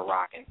under a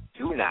rock and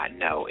do not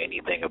know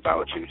anything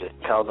about you, just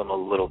tell them a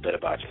little bit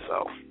about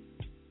yourself.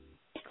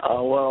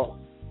 Well,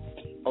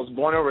 I was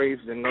born and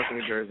raised in North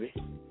New Jersey.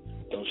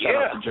 So shout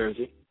out to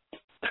Jersey.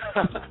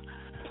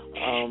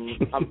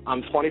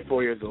 I'm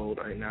 24 years old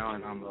right now,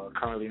 and I'm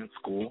currently in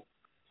school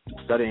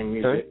studying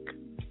music. Okay.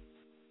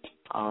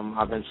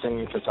 I've been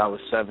singing since I was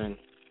 7,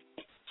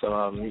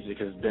 so music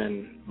has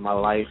been my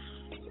life.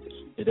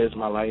 It is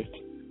my life.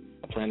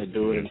 I plan to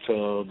do it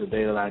until the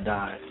day that I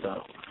die.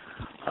 So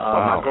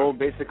my goal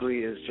basically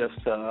is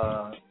just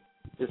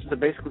to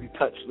basically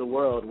touch the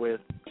world with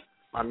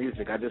my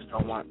music. I just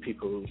don't want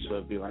people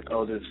to be like,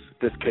 oh, this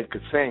kid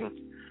could sing.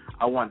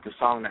 I want the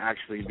song to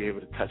actually be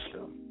able to touch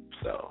them.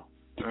 So.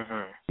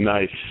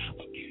 Nice.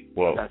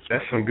 Well,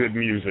 that's some good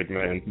music,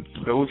 man.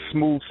 Those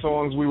smooth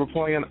songs we were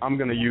playing, I'm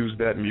going to use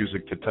that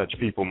music to touch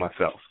people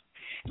myself.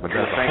 But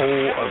that's a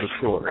whole other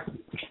story.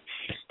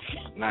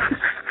 Nice.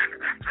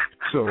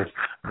 So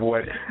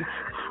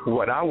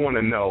what I want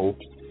to know,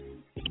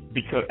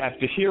 because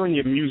after hearing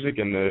your music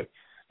and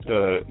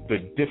the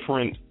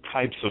different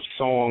types of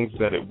songs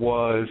that it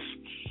was,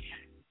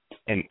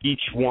 and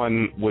each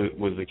one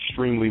was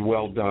extremely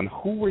well done,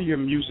 who were your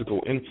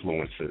musical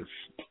influences?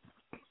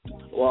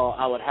 Well,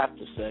 I would have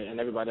to say, and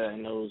everybody that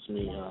knows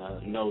me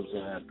knows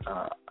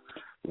that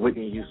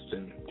Whitney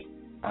Houston,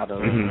 out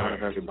of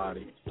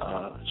everybody,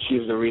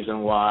 she's the reason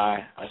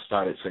why I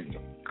started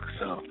singing.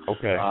 So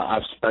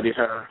I've studied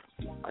her.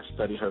 I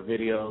studied her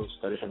videos,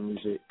 studied her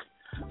music.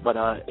 But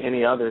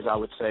any others, I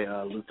would say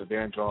Luther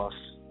Vandross,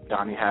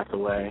 Donny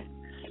Hathaway,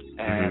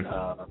 and,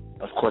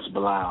 of course,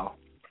 Bilal.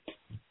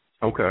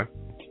 Okay.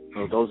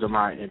 So those are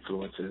my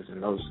influences,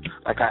 and those,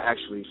 like, I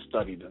actually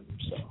studied them,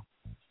 so.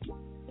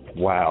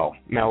 Wow.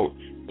 Now,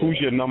 who's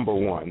your number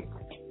one?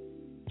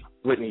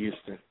 Whitney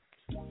Houston.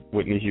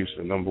 Whitney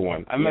Houston, number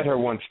one. I met her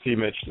once,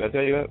 T-Mitch. Did I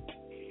tell you that?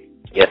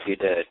 Yes, you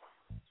did.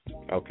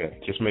 Okay,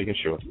 just making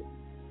sure.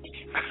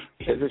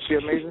 Isn't she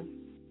amazing?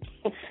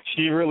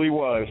 She really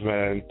was,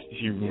 man.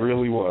 She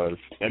really was.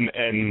 And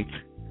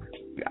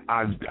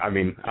I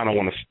mean, I don't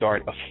want to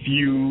start a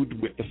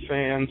feud with the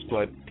fans,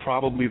 but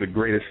probably the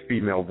greatest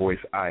female voice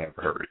I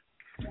ever heard.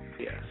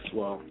 Yes,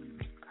 well,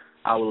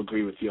 I will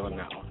agree with you on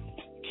that one.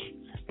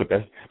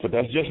 But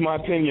that's just my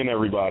opinion,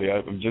 everybody.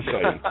 I'm just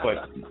saying.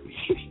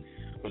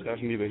 But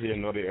that's neither here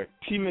nor there.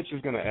 T-Mitch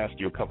is going to ask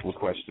you a couple of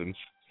questions.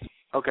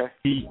 Okay.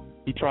 He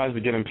tries to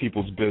get in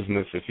people's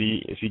business. If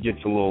he gets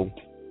a little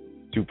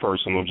too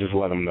personal, just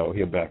let him know.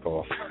 He'll back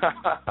off.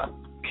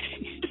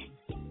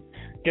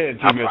 Get it,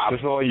 T-Mitch.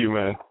 That's all you,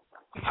 man.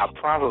 I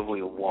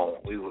probably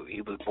won't.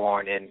 He was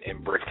born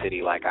in Brick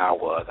City like I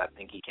was. I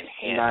think he can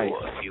handle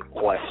a few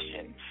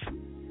questions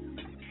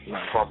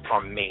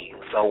from me.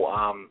 So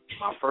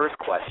my first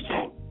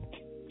question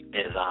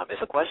is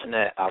it's a question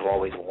that I've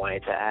always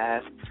wanted to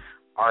ask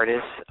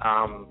artists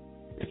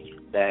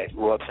that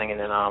grew up singing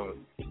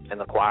in in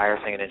the choir,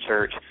 singing in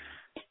church,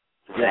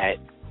 that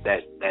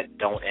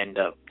don't end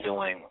up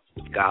doing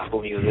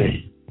gospel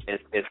music.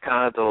 It's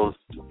kind of those.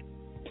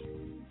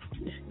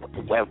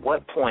 At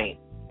what point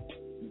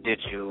did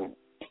you?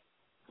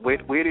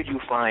 Where did you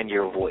find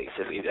your voice?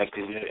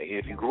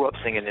 If you grew up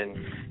singing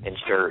in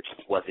church,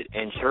 was it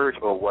in church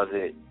or was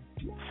it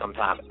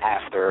sometime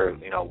after,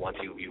 once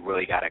you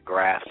really got a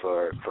grasp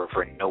for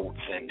notes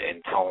and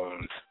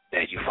tones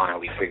that you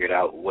finally figured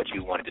out what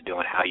you wanted to do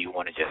and how you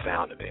wanted your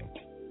sound to be?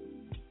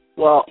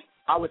 Well,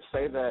 I would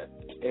say that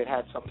it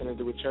had something to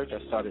do with church.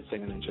 I started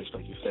singing in church,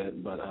 like you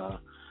said, but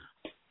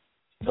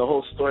the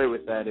whole story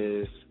with that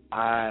is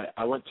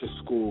I went to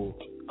school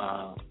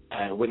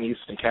at Whitney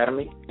Houston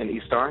Academy in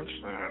East Orange.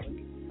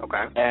 Mm-hmm.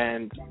 Okay.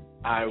 And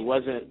I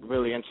wasn't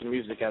really into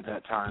music at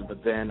that time,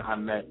 but then I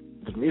met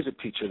the music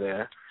teacher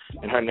there,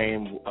 and her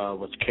name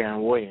was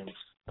Karen Williams.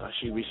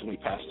 She recently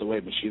passed away,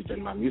 but she's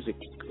been my music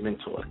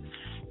mentor.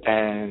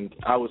 And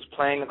I was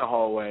playing in the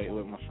hallway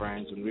with my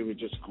friends, and we were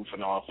just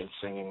goofing off and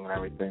singing and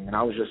everything. And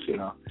I was just,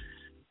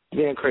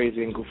 being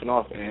crazy and goofing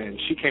off. And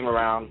she came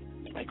around,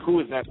 like, who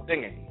is that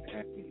singing?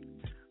 And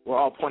we're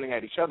all pointing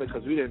at each other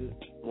because we didn't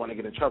want to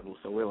get in trouble.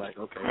 So we're like,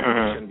 okay,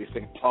 we shouldn't be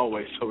singing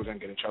always, so we're going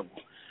to get in trouble.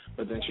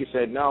 But then she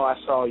said, no, I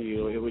saw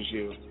you. It was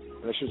you.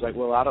 And then she was like,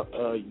 well,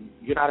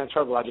 you're not in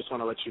trouble. I just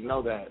want to let you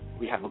know that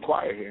we have a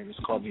choir here, and it's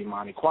called the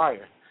Imani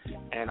Choir,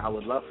 and I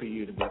would love for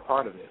you to be a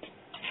part of it.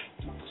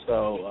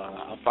 So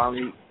I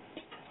finally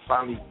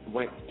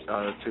went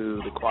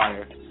to the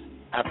choir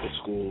after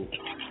school,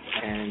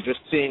 and just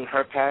seeing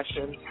her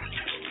passion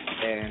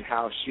and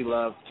how she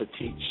loved to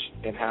teach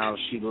and how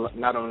she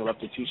not only loved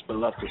to teach but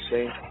loved to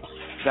sing,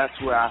 that's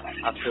where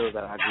I feel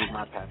that I grew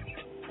my passion.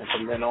 And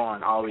from then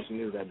on, I always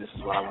knew that this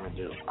is what I want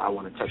to do. I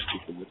want to touch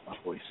people with my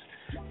voice,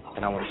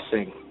 and I want to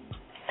sing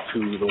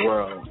to the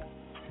world.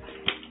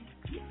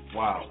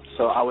 Wow.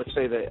 So I would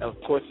say that, of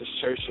course,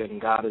 it's church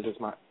and God is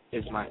my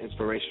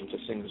inspiration to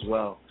sing as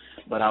well.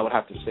 But I would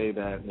have to say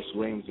that Miss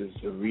Williams is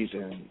the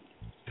reason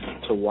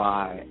to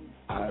why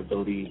I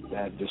believe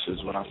that this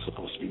is what I'm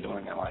supposed to be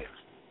doing in life.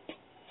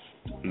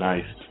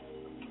 Nice.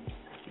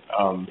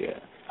 Yeah.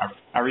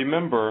 I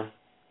remember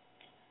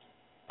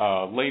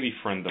a lady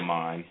friend of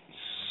mine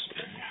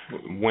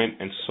went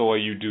and saw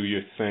you do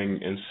your thing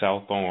in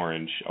South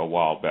Orange a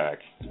while back.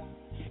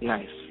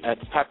 Nice. At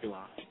the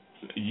Papillon.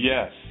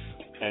 Yes.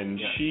 And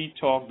she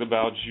talked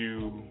about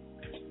you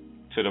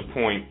to the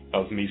point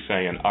of me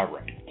saying,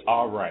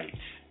 all right.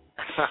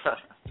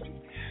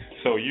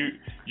 So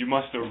you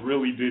must have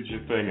really did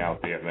your thing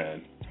out there,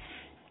 man.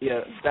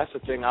 Yeah, that's the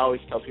thing. I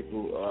always tell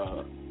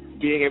people,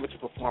 being able to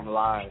perform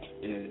live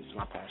is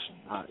my passion.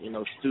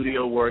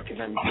 Studio work and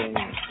everything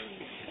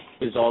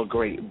is all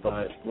great,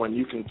 but when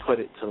you can put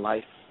it to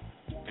life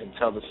and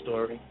tell the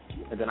story,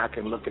 and then I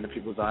can look into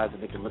people's eyes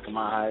and they can look in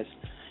my eyes,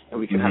 and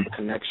we can have a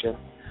connection,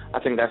 I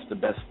think that's the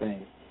best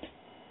thing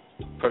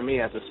for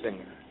me as a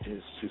singer,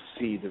 is to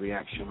see the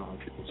reaction on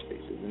people's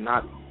faces, and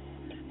not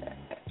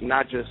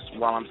just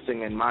while I'm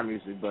singing my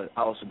music, but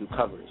I also do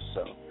covers.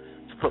 So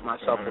to put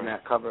myself in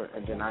that cover,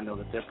 and then I know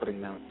that they're putting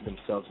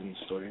themselves in the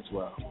story as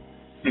well.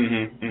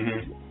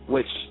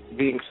 Which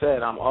being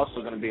said, I'm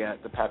also going to be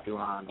at the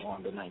Papillon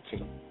on the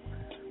 19th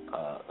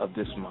of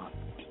this month.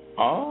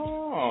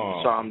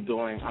 Oh. So I'm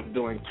doing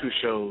 2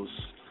 shows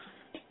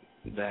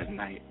that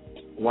night.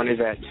 One is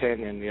at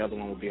 10, and the other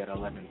one will be at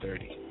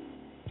 11:30.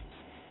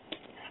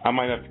 I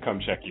might have to come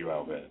check you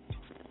out, man.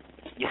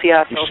 You see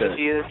how selfish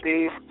he is,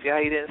 Steve? See how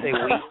he didn't say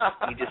we?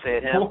 He just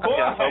said him. What? See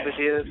how selfish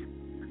he is?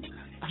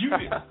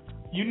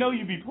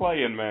 You be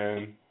playing,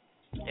 man.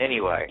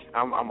 Anyway,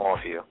 I'm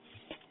off you.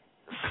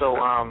 So,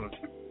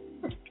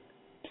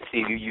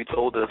 Steve, you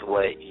told us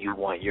what you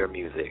want your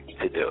music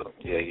to do.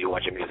 Yeah, you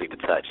want your music to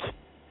touch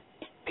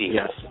people.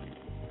 Yes.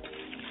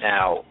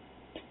 Now,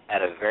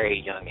 at a very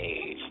young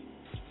age,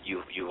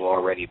 you've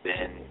already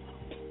been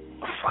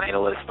a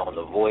finalist on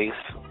The Voice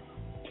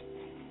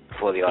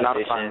for the audition. Not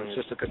a finalist,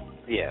 just a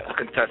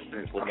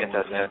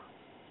contestant.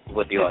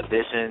 With the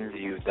auditions,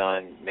 you've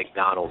done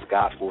McDonald's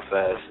Gospel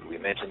Fest. We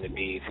mentioned the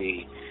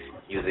BET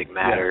Music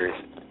Matters.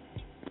 Yes.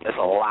 That's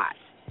a lot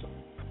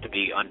to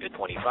be under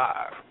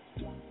 25.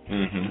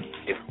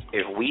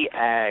 If we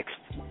asked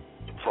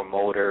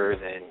promoters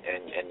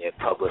and your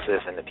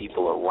publicists and the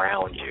people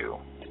around you,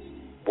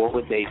 what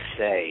would they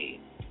say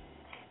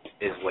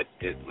is what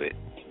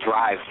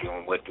drives you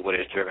and what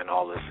has driven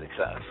all this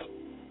success?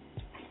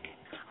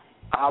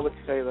 I would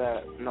say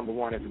that number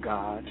one is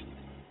God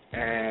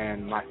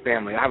and my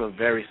family. I have a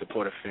very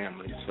supportive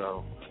family,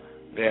 so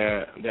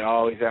they're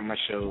always at my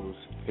shows.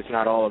 It's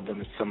not all of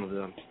them, it's some of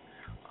them.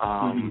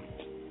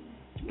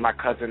 My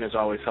cousin is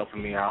always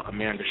helping me out,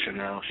 Amanda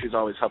Chanel. She's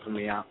always helping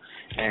me out,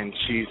 and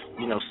she's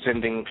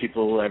sending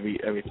people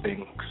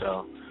everything.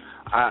 So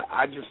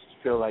I just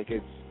feel like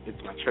it's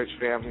my church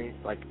family.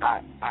 Like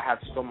I have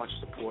so much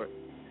support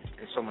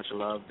and so much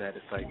love that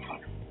it's like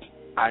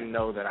I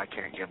know that I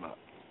can't give up.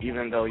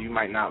 Even though you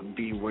might not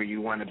be where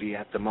you want to be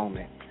at the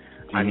moment,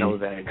 I know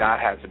that God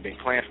has a big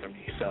plan for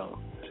me. So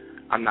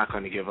I'm not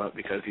going to give up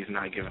because He's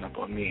not giving up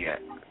on me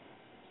yet.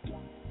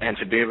 and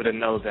to be able to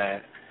know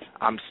that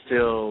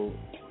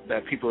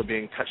that people are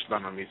being touched by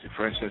my music.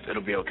 For instance,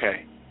 It'll Be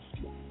Okay.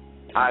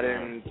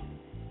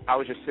 I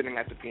was just sitting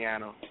at the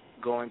piano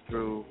going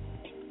through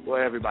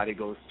what everybody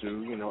goes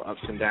through, ups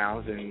and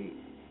downs, and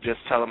just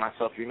telling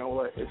myself, you know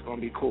what, it's going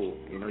to be cool.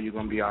 You're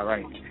going to be all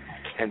right.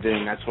 And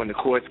then that's when the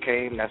chords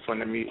came, that's when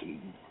the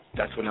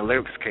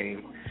lyrics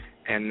came,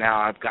 and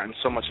now I've gotten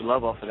so much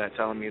love off of that,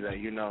 telling me that,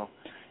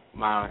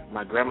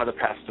 my grandmother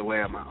passed away,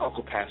 or my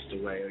uncle passed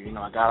away, or,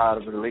 I got out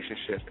of a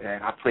relationship,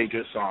 and I played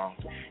your song,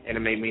 and it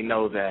made me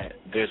know that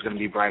there's going to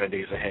be brighter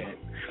days ahead.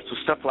 So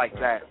stuff like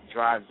that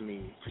drives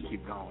me to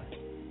keep going.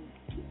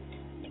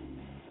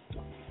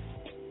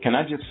 Can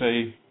I just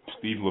say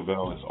Steve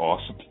Lovell is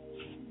awesome?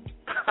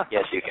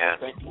 Yes, you can.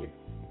 Thank you.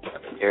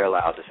 You're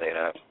allowed to say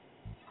that.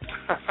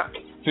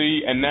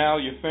 See, and now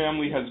your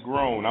family has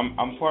grown.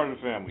 I'm part of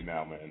the family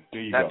now, man.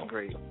 There you go. That's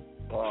great.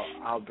 Well,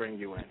 I'll bring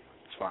you in.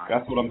 It's fine.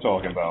 That's what I'm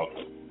talking about.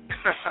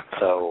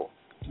 So,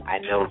 I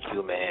know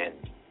Q-Man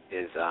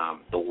is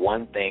the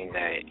one thing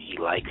that he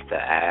likes to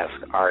ask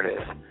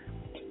artists,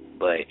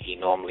 but he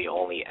normally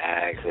only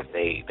asks if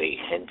they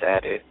hint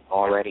at it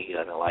already. He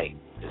doesn't like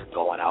just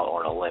going out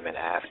on a limb and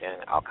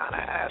asking. I'll kind of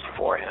ask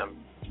for him.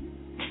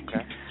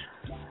 Okay.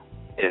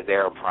 Is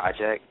there a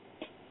project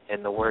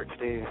in the works,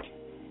 Steve?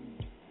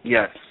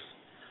 Yes,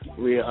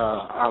 we're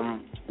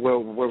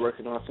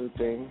working on some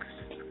things.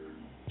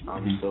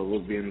 So we'll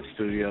be in the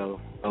studio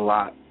a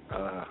lot.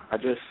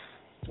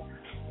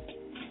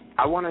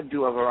 I want to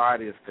do a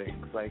variety of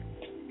things. Like,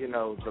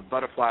 the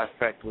Butterfly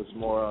Effect was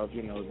more of,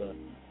 the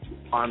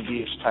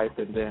R&B-ish type,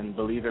 and then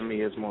Believe in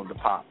Me is more of the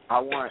pop. I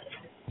want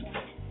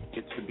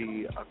it to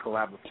be a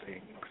collab of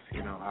things.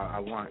 I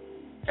want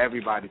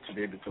everybody to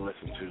be able to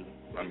listen to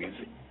my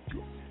music.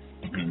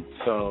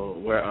 So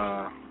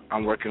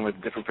I'm working with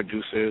different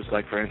producers.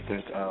 Like, for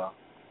instance,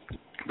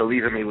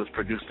 Believe in Me was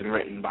produced and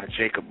written by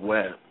Jacob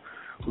Webb,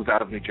 who's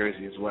out of New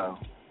Jersey as well.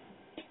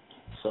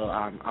 So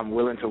I'm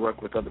willing to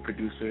work with other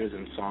producers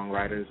and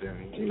songwriters,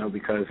 and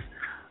because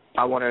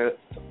I want to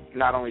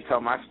not only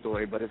tell my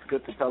story, but it's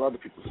good to tell other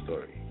people's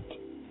story.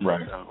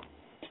 Right. So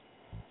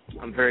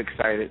I'm very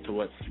excited to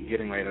what's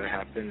getting ready to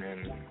happen,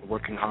 and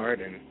working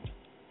hard. And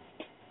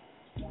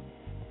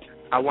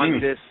I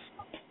want this.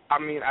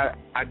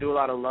 I do a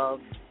lot of love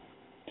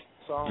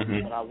songs,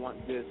 but I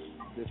want this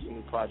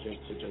new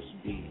project to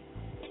just be,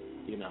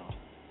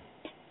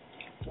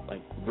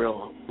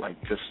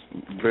 just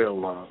real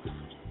love.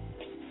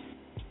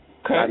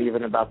 Okay. Not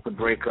even about the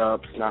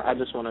breakups. I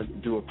just want to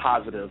do a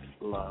positive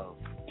love.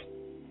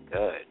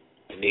 Good.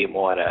 We need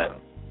more of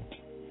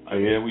that.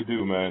 Yeah, we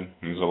do, man.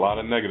 There's a lot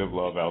of negative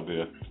love out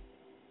there.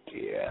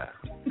 Yeah,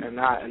 and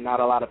not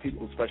a lot of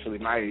people, especially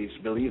my age,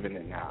 believe in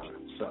it now.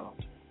 So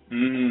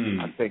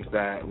I think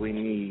that we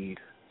need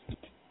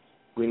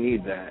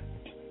that.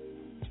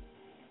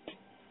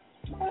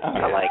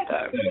 I like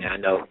that. And I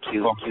know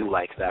Q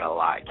likes that a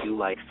lot. Q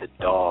likes to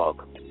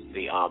dog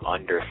the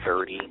under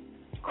 30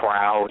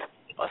 crowd,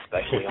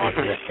 especially on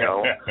this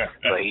show.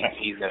 So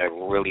he's gonna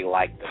really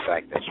like the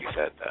fact that you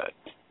said that.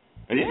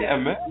 Yeah,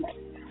 man.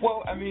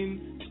 Well,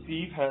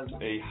 Steve has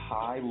a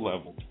high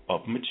level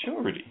of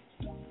maturity.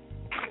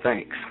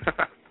 Thanks.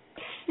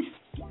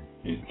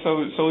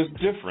 So it's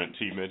different,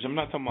 T. Mitch. I'm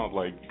not talking about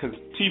because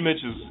T.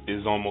 Mitch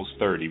is almost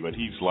 30, but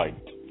he's like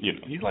a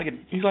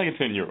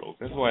 10-year-old.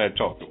 That's why I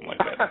talk to him like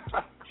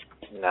that.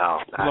 No,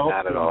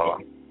 not at all.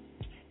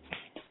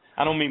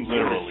 I don't mean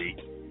literally.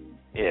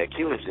 Yeah,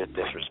 Q is just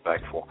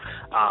disrespectful.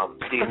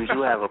 Steve, we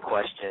do have a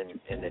question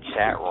in the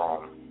chat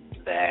room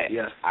that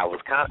I was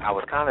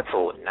kind of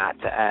told not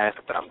to ask,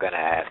 but I'm going to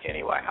ask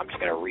anyway. I'm just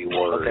going to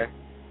reword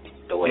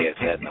the way it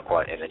said in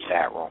the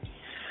chat room.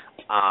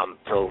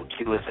 So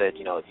Q has said,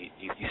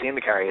 you seem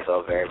to carry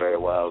yourself very, very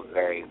well,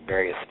 very,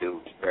 very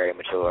astute, very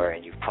mature,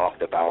 and you've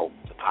talked about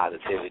the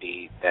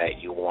positivity that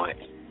you want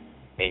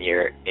in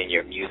your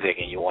music,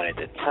 and you want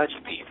it to touch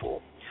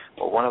people.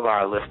 But one of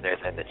our listeners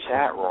in the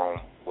chat room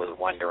was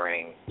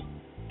wondering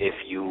if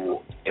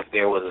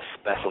there was a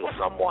special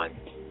someone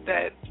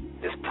that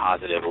this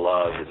positive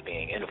love is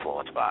being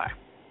influenced by.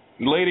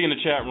 The lady in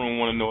the chat room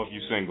want to know if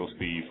you're single,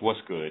 Steve. What's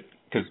good?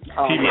 Because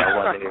I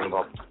wasn't even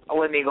going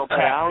to put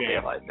it out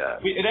there like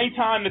that. It ain't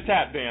time to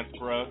tap dance,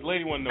 bro. The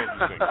lady want to know if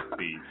you're single,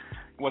 Steve.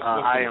 What's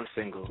I am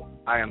single.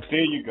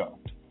 There you go.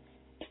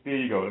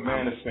 The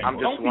man is single. I'm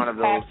just one of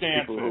those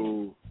people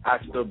who I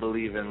still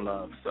believe in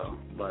love. So,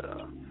 but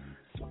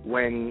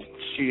when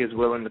she is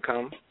willing to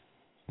come,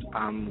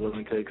 I'm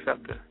willing to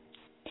accept her.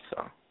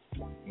 So,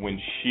 when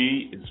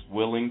she is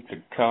willing to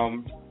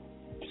come,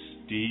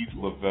 Steve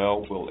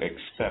Lovell will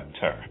accept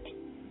her.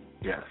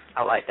 Yes.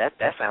 I like that.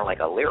 That sounds like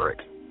a lyric.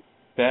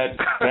 That's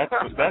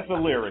a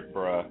lyric,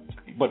 bruh.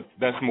 But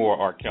that's more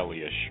R.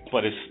 Kelly-ish.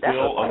 But it's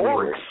still a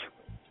chorus.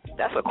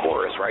 That's a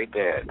chorus right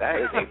there. That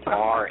is a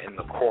bar in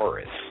the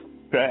chorus.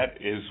 That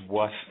is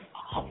what's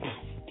up.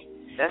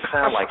 That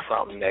sounds like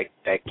something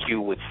that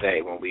Q would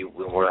say when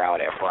we're out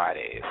at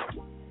Fridays.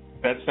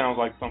 That sounds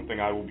like something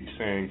I will be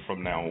saying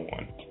from now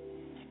on.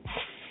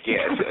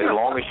 Yeah, as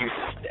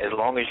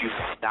long as you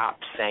stop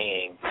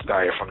saying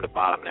started from the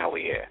bottom, now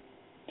we're here.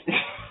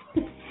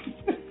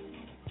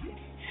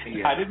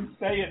 Yeah. I didn't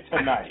say it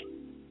tonight.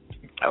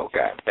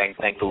 Okay, thank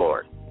the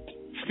Lord.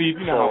 Steve,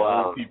 you know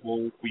how old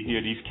people, we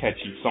hear these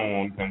catchy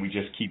songs and we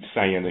just keep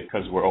saying it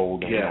because we're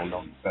old and we don't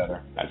know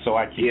better. So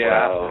I keep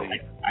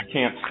I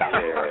can't stop.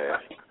 Yeah.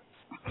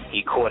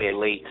 He caught it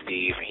late,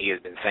 Steve, and he has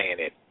been saying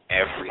it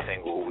every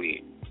single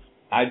week.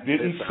 I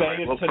didn't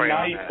say it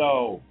tonight,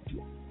 though.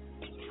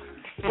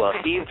 Well,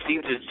 Steve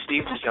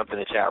just jumped in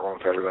the chat room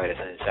for everybody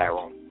that's in the chat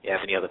room. If you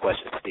have any other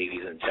questions for Steve,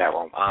 he's in the chat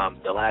room.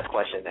 The last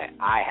question that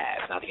I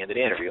have, not the end of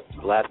the interview,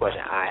 the last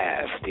question I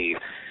have, Steve,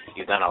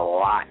 you've done a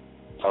lot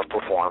of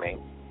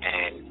performing,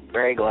 and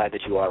very glad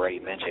that you already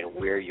mentioned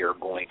where you're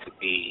going to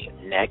be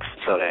next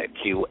so that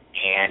Q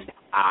and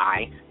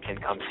I can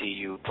come see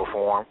you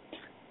perform.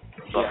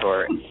 But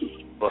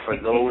for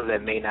those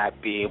that may not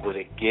be able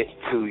to get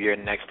to your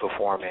next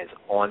performance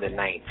on the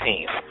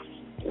 19th,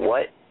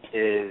 what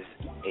does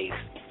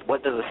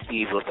a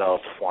Steve Lovell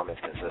performance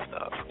consist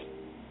of?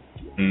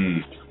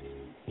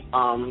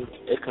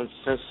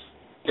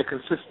 It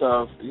consists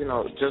of,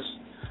 just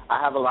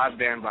I have a live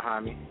band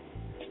behind me.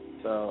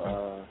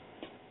 So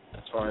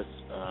as far as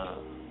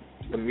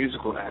the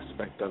musical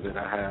aspect of it,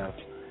 I have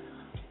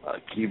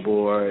a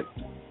keyboard,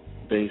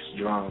 bass,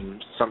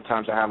 drums.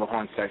 Sometimes I have a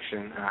horn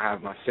section, and I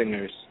have my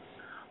singers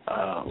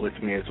with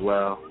me as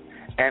well.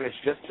 And it's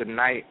just a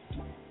night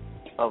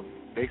of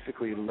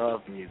basically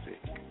love music.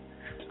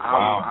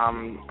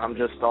 I'm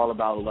just all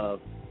about love.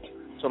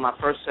 So my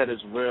first set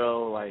is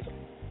real, like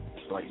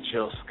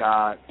Jill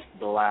Scott,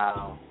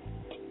 Lovell,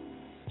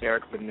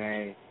 Eric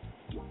Benet,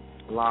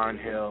 Lauryn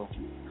Hill,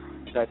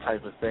 that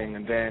type of thing.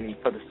 And then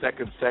for the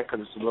second set, because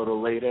it's a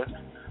little later,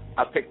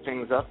 I pick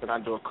things up and I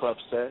do a club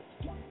set.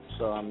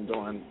 So I'm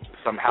doing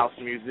some house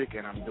music,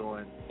 and I'm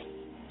doing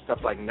stuff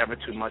like Never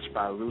Too Much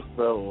by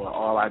Luther or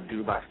All I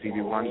Do by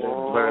Stevie Wonder,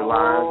 Blurred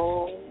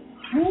Lines.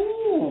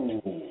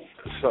 Ooh.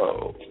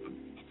 So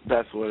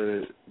that's what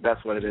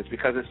it is,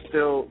 because it's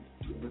still,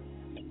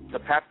 the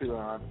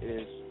Papillon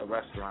is a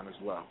restaurant as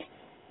well.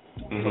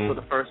 Mm-hmm. So for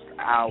the first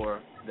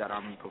hour that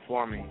I'm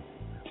performing,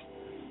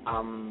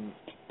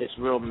 it's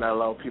real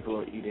mellow. People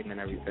are eating and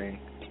everything.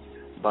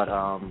 But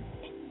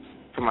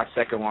for my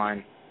second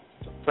one,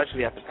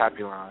 especially at the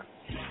Papillon,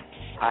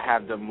 I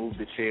have them move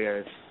the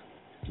chairs.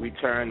 We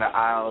turn the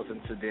aisles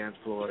into dance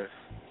floors.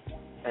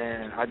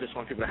 And I just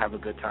want people to have a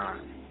good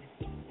time.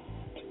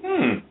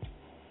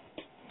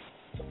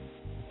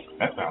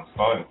 That sounds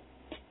fun.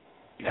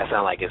 That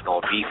sounds like it's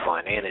going to be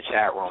fun. And in the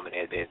chat room, and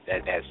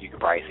as you can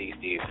probably see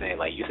Steve saying,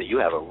 like you said, you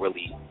have a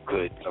really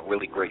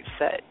great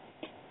set.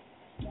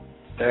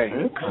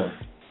 Thanks.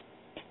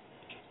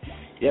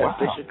 Yes, wow.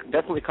 They should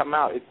definitely come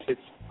out.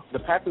 It's the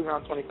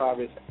Papillon 25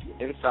 is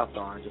in South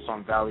Orange. It's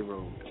on Valley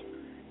Road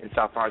in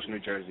South Orange, New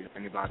Jersey, if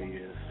anybody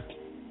is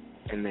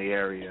in the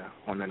area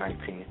on the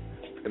 19th.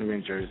 It's going to be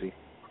in Jersey.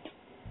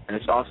 And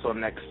it's also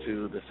next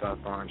to the South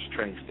Orange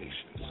train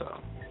station. So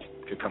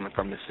if you're coming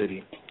from the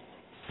city,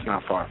 it's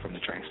not far from the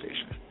train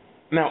station.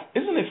 Now,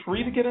 isn't it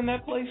free to get in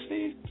that place,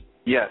 Steve?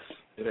 Yes,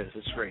 it is.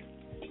 It's free.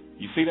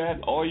 You see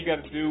that? All you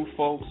got to do,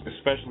 folks,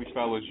 especially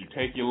fellas, you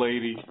take your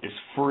lady. It's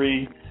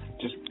free.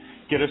 Just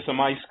get her some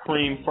ice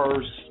cream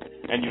first,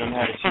 and you done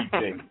had a cheap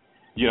date.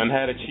 You done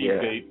had a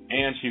cheap date,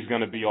 and she's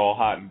going to be all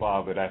hot and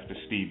bothered after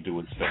Steve do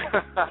his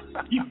thing.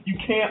 You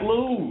can't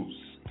lose.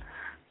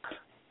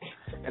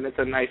 And it's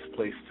a nice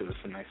place, too. It's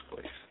a nice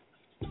place.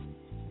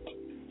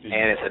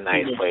 And it's a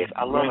nice place.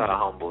 I love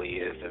how humble he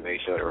is to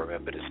make sure to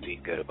remember to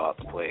speak good about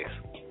the place.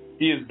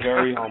 He is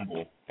very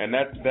humble, and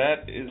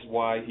that is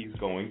why he's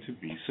going to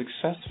be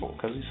successful,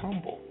 because he's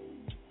humble.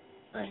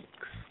 Thanks.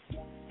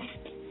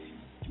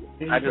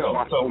 I just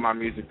want my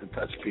music to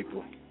touch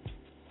people.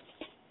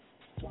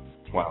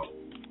 Wow.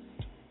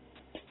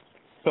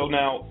 So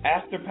now,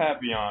 after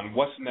Papillon,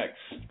 what's next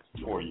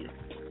for you?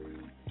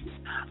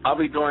 I'll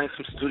be doing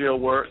some studio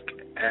work,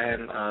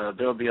 and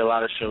there'll be a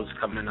lot of shows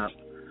coming up.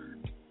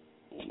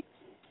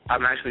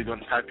 I'm actually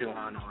doing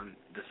Papillon on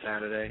the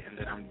Saturday, and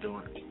then I'm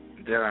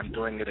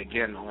doing it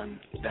again on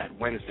that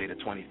Wednesday, the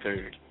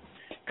 23rd.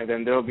 And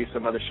then there'll be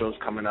some other shows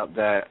coming up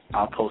that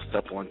I'll post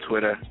up on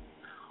Twitter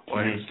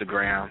or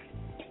Instagram.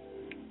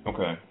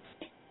 Okay.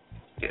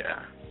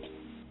 Yeah.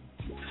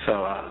 So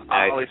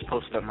I always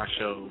post up my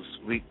shows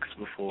weeks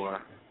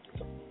before.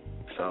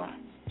 So.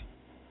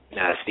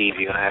 Now, Steve,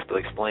 you're going to have to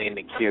explain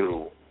to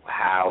Q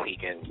how he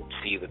can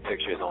see the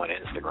pictures on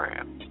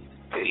Instagram.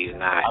 Because he's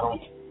not. I don't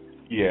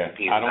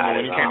know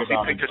anything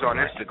about pictures on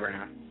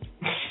Instagram.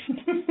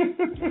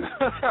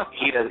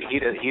 He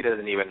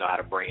doesn't even know how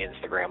to bring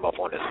Instagram up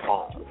on his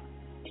phone.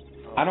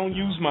 I don't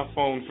use my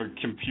phone for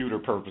computer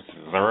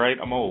purposes, all right?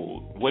 I'm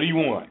old. What do you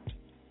want?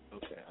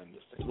 Okay, I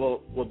understand.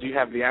 Well, do you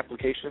have the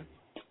application?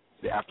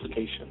 The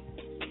application?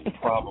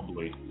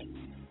 Probably.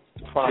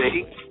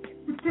 See?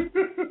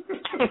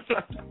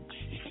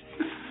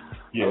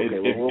 Yeah, okay,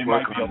 it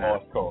might be a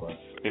lost cause.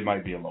 It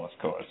might be a lost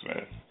cause,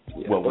 man.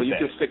 Yeah, well, you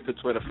can stick to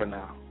Twitter for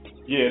now.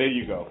 Yeah, there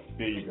you go.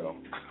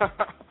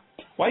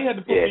 Why you had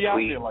to put me out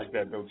there like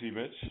that, though,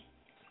 T-Mitch?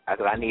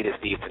 Because I needed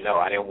Steve to know.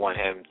 I didn't want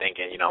him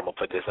thinking, I'm going to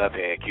put this up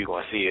here and Q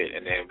going to see it,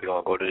 and then we're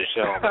going to go to the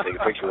show and take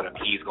a picture with him.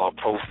 He's going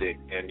to post it,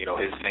 and,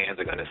 his fans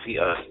are going to see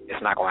us.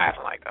 It's not going to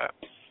happen like that.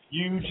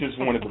 You just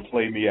wanted to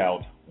play me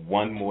out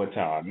one more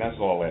time. That's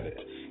all that is.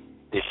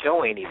 The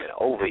show ain't even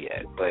over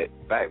yet, but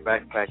back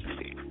to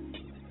Steve.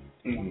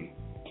 Mm-hmm.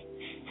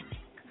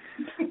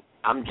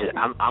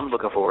 I'm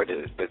looking forward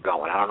to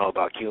going. I don't know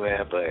about Q,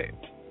 man, but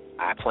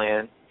I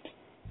plan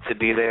to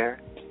be there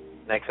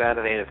next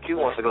Saturday. And if Q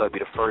wants to go, it'll be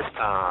the first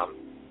time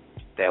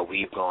that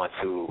we've gone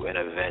to an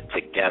event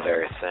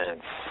together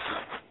since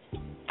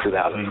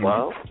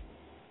 2012. Mm-hmm.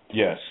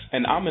 Yes,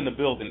 and I'm in the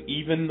building,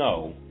 even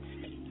though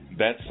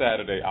that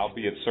Saturday I'll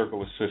be at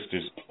Circle of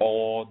Sisters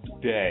all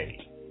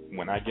day.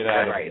 When I get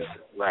out of here,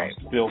 right.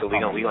 So we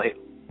gonna hit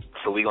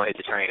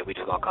the train. We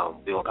just gonna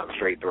come. We gonna come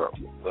straight through.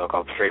 We're gonna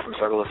come straight from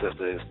Circle of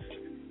Sisters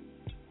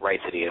right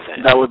to the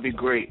event. That would be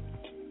great.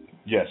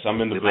 Yes,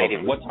 I'm in the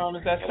building. What time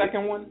is that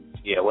second one?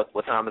 Yeah, what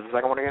time is the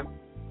second one again?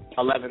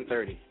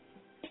 11:30.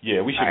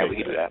 Yeah, we should. All right, we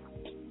can do that.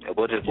 And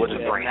we'll just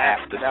bring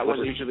half. That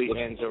one usually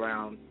ends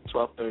around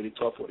 12:30,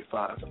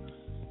 12:45.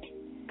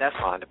 That's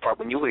fine.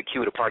 When you with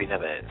Q, the party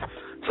never ends.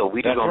 So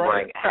we just gonna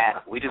bring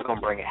half. We just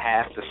gonna bring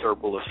half the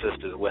Circle of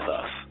Sisters with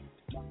us.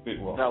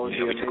 Well, that would be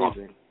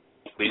amazing.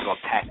 We just gonna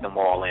pack them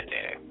all in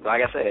there.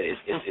 Like I said,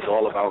 it's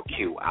all about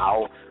Q.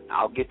 I'll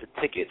get the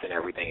tickets and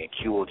everything, and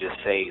Q will just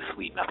say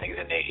sweet nothings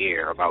in their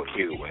ear about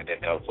Q, and then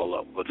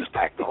we'll just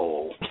pack the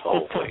whole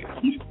place.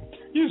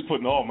 You're just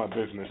putting all my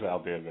business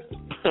out there, man.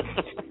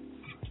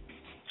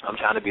 I'm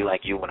trying to be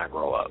like you when I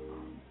grow up.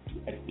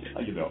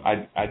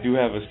 I do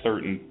have a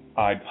certain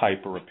Pied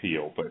Piper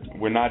appeal, but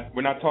we're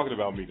not talking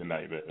about me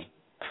tonight, man.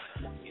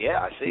 Yeah,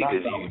 I see.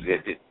 Because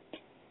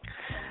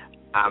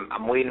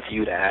I'm waiting for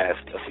you to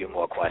ask a few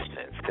more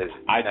questions.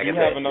 I do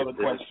have another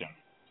question.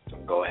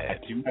 Go ahead.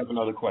 I do have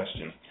another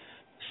question.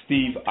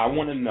 Steve, I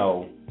want to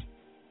know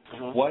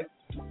what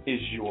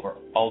is your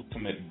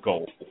ultimate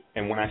goal?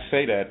 And when I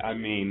say that, I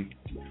mean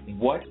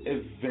what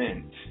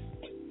event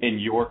in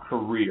your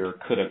career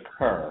could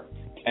occur,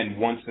 and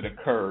once it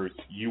occurs,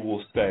 you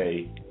will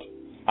say,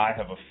 I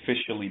have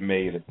officially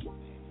made it.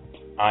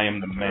 I am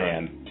the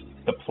man,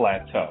 the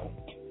plateau.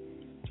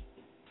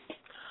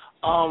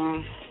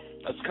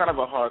 That's kind of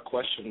a hard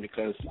question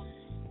because,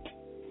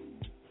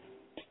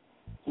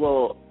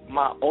 well,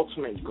 my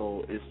ultimate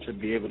goal is to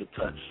be able to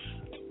touch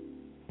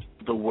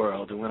the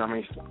world. And when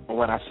I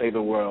say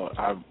the world,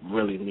 I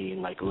really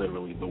mean like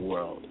literally the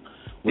world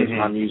with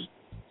my music.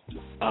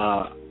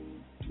 I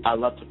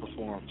love to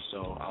perform,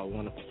 so I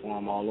want to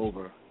perform all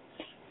over.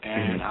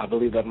 And I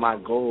believe that my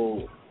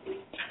goal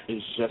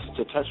is just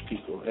to touch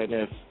people. And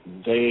if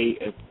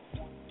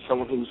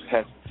someone who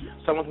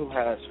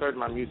has heard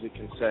my music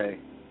can say,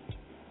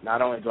 not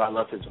only do I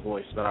love his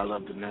voice, but I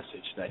love the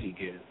message that he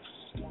gives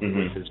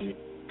with his music,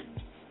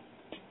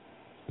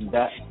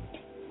 that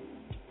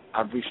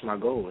I've reached my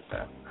goal with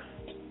that.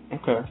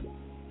 Okay.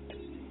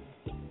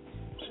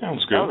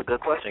 Sounds good. That was a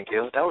good question,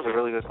 Gil. That was a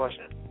really good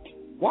question.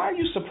 Why are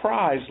you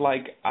surprised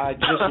like I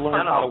just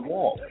learned how to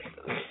walk?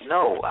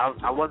 No,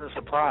 I wasn't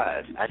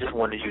surprised. I just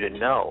wanted you to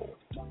know.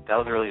 That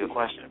was a really good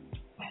question.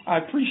 I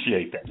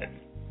appreciate that.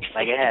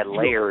 Like it had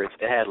layers.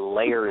 It had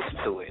layers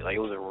to it. Like it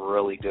was a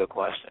really good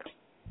question.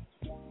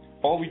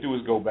 All we do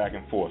is go back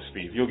and forth,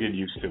 Steve. You'll get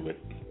used to it.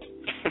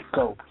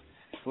 Go.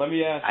 Let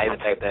me ask you. I even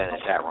typed that in the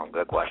chat room.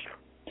 Good question.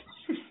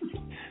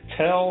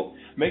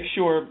 Make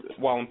sure,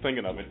 while I'm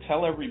thinking of it,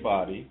 tell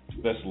everybody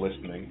that's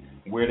listening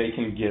where they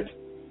can get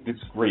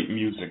this great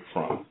music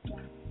from.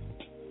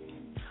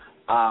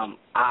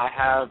 I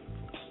have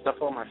stuff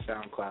on my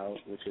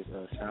SoundCloud, which is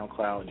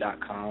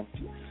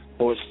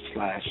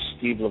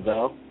soundcloud.com/Steve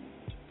Lovell.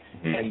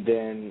 And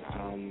then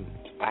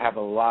I have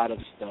a lot of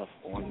stuff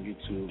on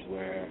YouTube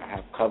where I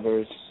have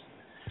covers.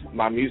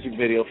 My music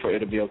video for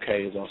It'll Be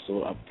Okay is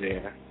also up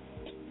there.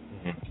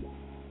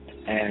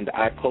 And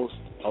I post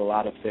a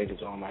lot of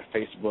things on my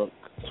Facebook,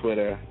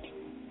 Twitter,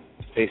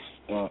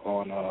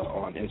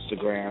 on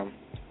Instagram.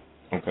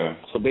 Okay.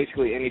 So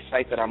basically any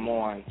site that I'm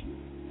on,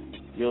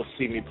 you'll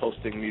see me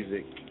posting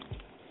music.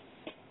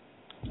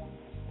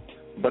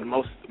 But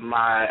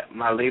my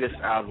latest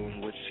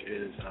album, which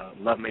is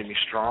Love Made Me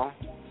Strong,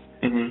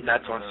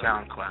 that's on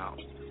SoundCloud.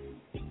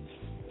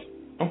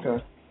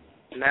 Okay.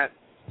 And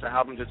the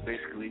album just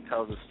basically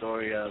tells a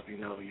story of,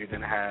 you're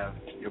going to have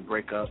your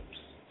breakups,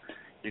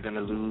 you're going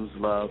to lose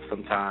love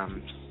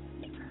sometimes,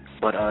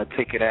 but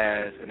take it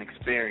as an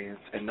experience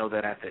and know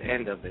that at the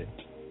end of it,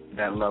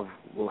 that love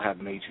will have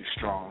made you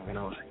strong,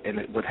 and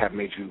it would have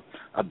made you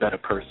a better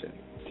person.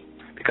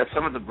 Because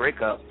some of the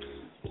breakups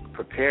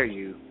prepare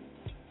you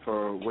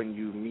for when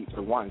you meet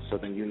the one, so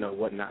then you know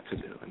what not to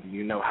do, and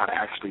you know how to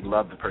actually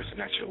love the person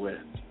that you're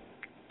with.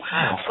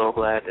 Wow. I'm so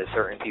glad that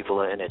certain people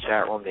are in the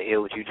chat room to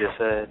hear what you just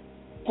said.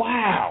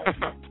 Wow.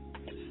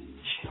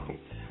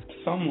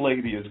 Some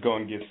lady is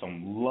going to get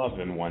some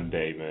loving one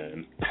day,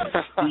 man.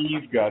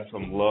 Steve got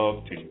some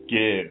love to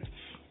give.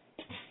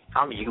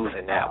 I'm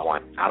using that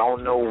one. I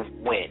don't know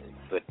when,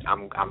 but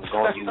I'm going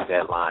to use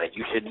that line, and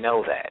you should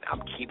know that.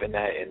 I'm keeping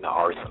that in the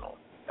arsenal.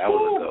 That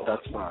was a good one.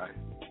 That's fine.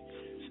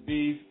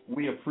 Steve,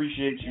 we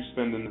appreciate you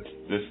spending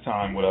this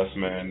time with us,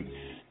 man.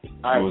 It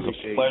was a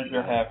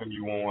pleasure having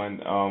you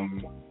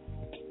on.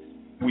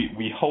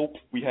 We hope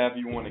we have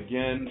you on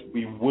again.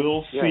 We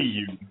will see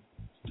you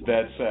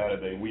that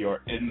Saturday. We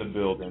are in the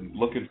building.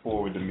 Looking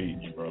forward to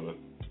meeting you, brother.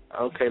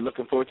 Okay,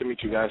 looking forward to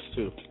meet you guys,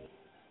 too.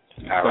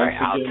 All right,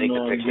 I'll take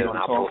the picture and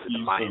I'll post it to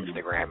my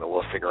Instagram, and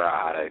we'll figure out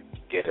how to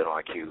get it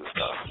on Q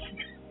stuff.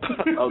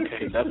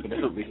 Okay,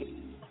 definitely.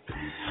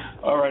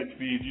 All right,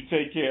 Steve, you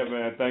take care,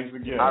 man. Thanks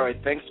again. All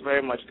right, thanks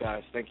very much,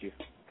 guys. Thank you.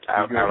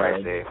 All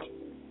right, Steve.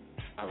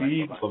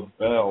 Steve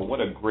Lovell, what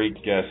a great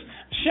guest.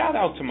 Shout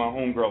out to my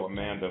homegirl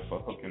Amanda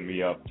for hooking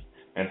me up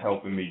and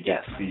helping me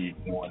get Steve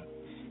on.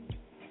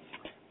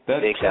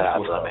 Big shout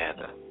out to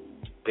Amanda.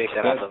 Big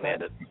shout out to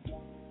Amanda.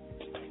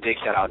 Big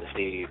shout out to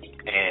Steve.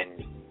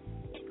 And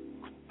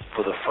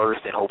for the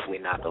first and hopefully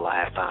not the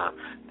last time,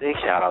 big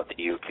shout out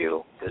to you,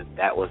 Q, because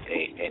that was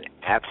an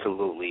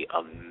absolutely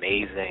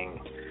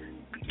amazing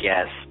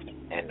guest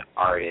and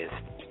artist,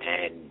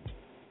 and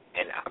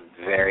I'm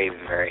very,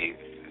 very,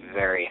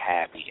 very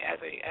happy as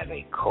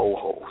a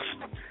co-host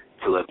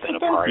to have been a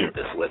part of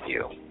this with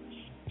you.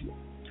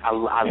 I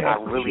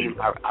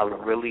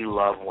really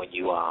love when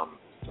you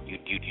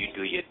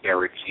do your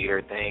Derek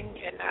Jeter thing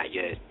and not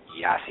your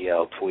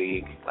Yasiel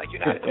Puig, like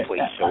you're not at the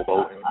plate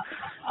showboating,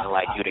 and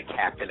like you're the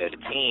captain of the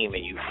team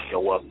and you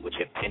show up with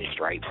your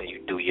pinstripes and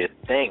you do your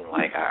thing.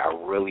 Like I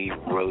really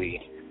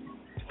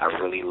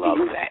love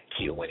that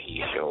Q when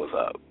he shows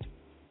up.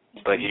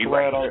 But you're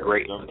right, he's a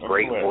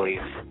great voice.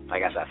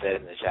 Like I said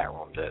in the chat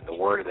room, the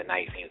word of the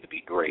night seems to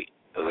be great.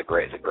 It's a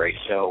great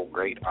show,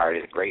 great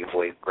artist, great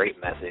voice, great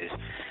message.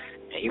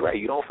 And you're right,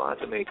 you don't find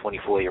so many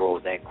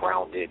 24-year-olds that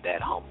grounded,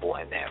 that humble,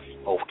 and that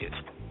focused,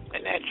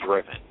 and that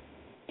driven.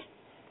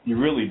 You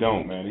really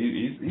don't, man.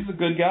 He's a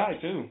good guy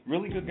too,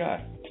 really good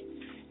guy.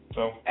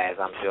 So as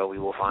I'm sure we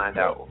will find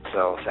out.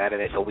 So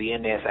Saturday, so we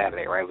in there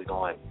Saturday, right? We're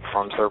going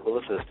from Circle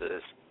of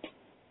Sisters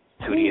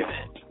to the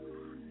event.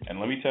 And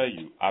let me tell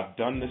you, I've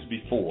done this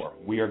before.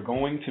 We are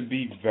going to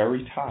be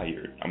very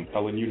tired. I'm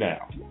telling you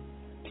now.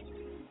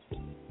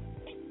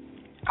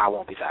 I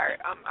won't be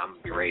tired. I'm gonna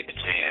be ready to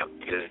jam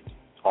because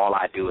all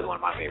I do is one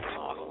of my favorite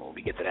songs. When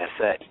we get to that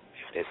set,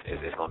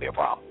 it's gonna be a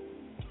problem.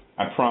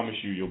 I promise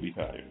you'll be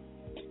tired.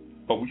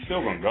 But we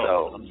still gonna go.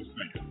 So, I'm just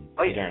saying.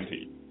 Oh yeah, I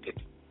guarantee you. It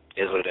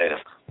is what it is.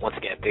 Once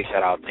again, big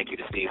shout out. Thank you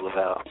to Steve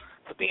Lovell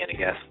for being a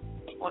guest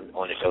on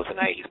the show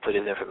tonight. He's put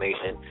his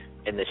information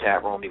in the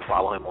chat room. You can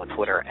follow him on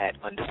Twitter at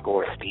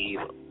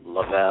 _Steve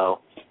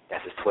Lovell.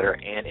 That's his Twitter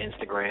and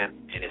Instagram,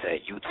 and it's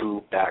at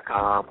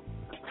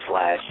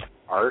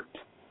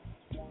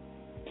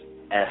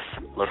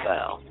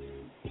youtube.com/ArtSLovell.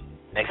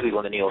 Next week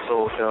on the Neo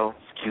Soul Show,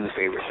 Q's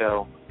favorite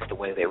show, it's the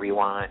Wednesday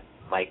Rewind.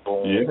 Mike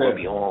Boone will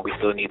be on. We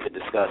still need to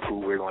discuss who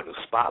we're going to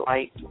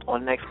spotlight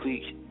on next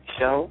week's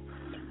show.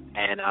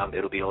 And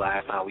it'll be the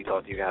last time we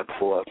talk to you guys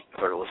before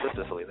Circle of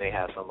Sisters, so we may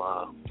have some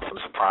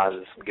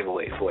surprises, some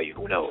giveaways for you.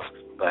 Who knows?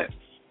 But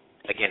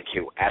again,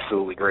 Q,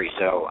 absolutely great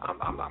show. I'm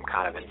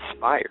kind of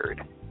inspired,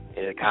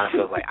 and it kind of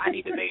feels like I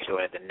need to make sure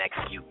that the next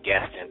few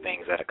guests and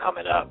things that are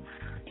coming up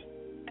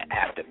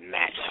have to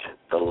match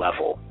the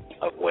level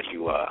of what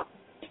you've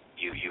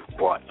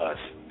brought us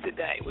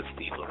today with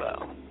Steve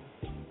Lovell.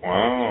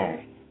 Wow.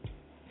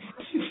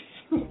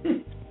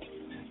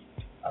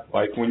 I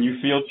like when you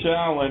feel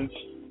challenged.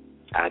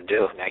 I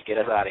do. Now get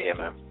us out of here,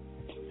 man.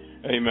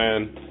 Hey,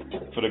 man,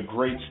 for the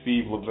great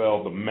Steve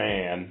Lovell, the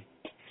man,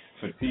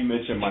 for T.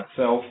 Mitch and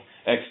myself,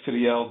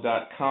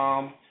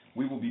 xtothl.com,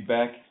 we will be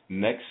back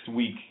next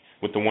week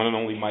with the one and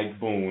only Mike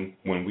Boone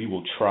when we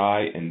will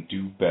try and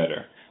do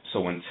better.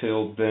 So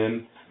until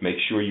then, make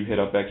sure you hit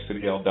up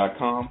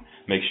xtothl.com.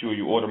 Make sure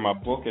you order my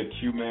book at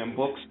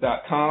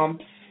qmanbooks.com.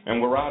 And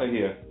we're out of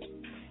here.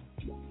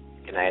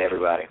 Good night,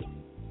 everybody.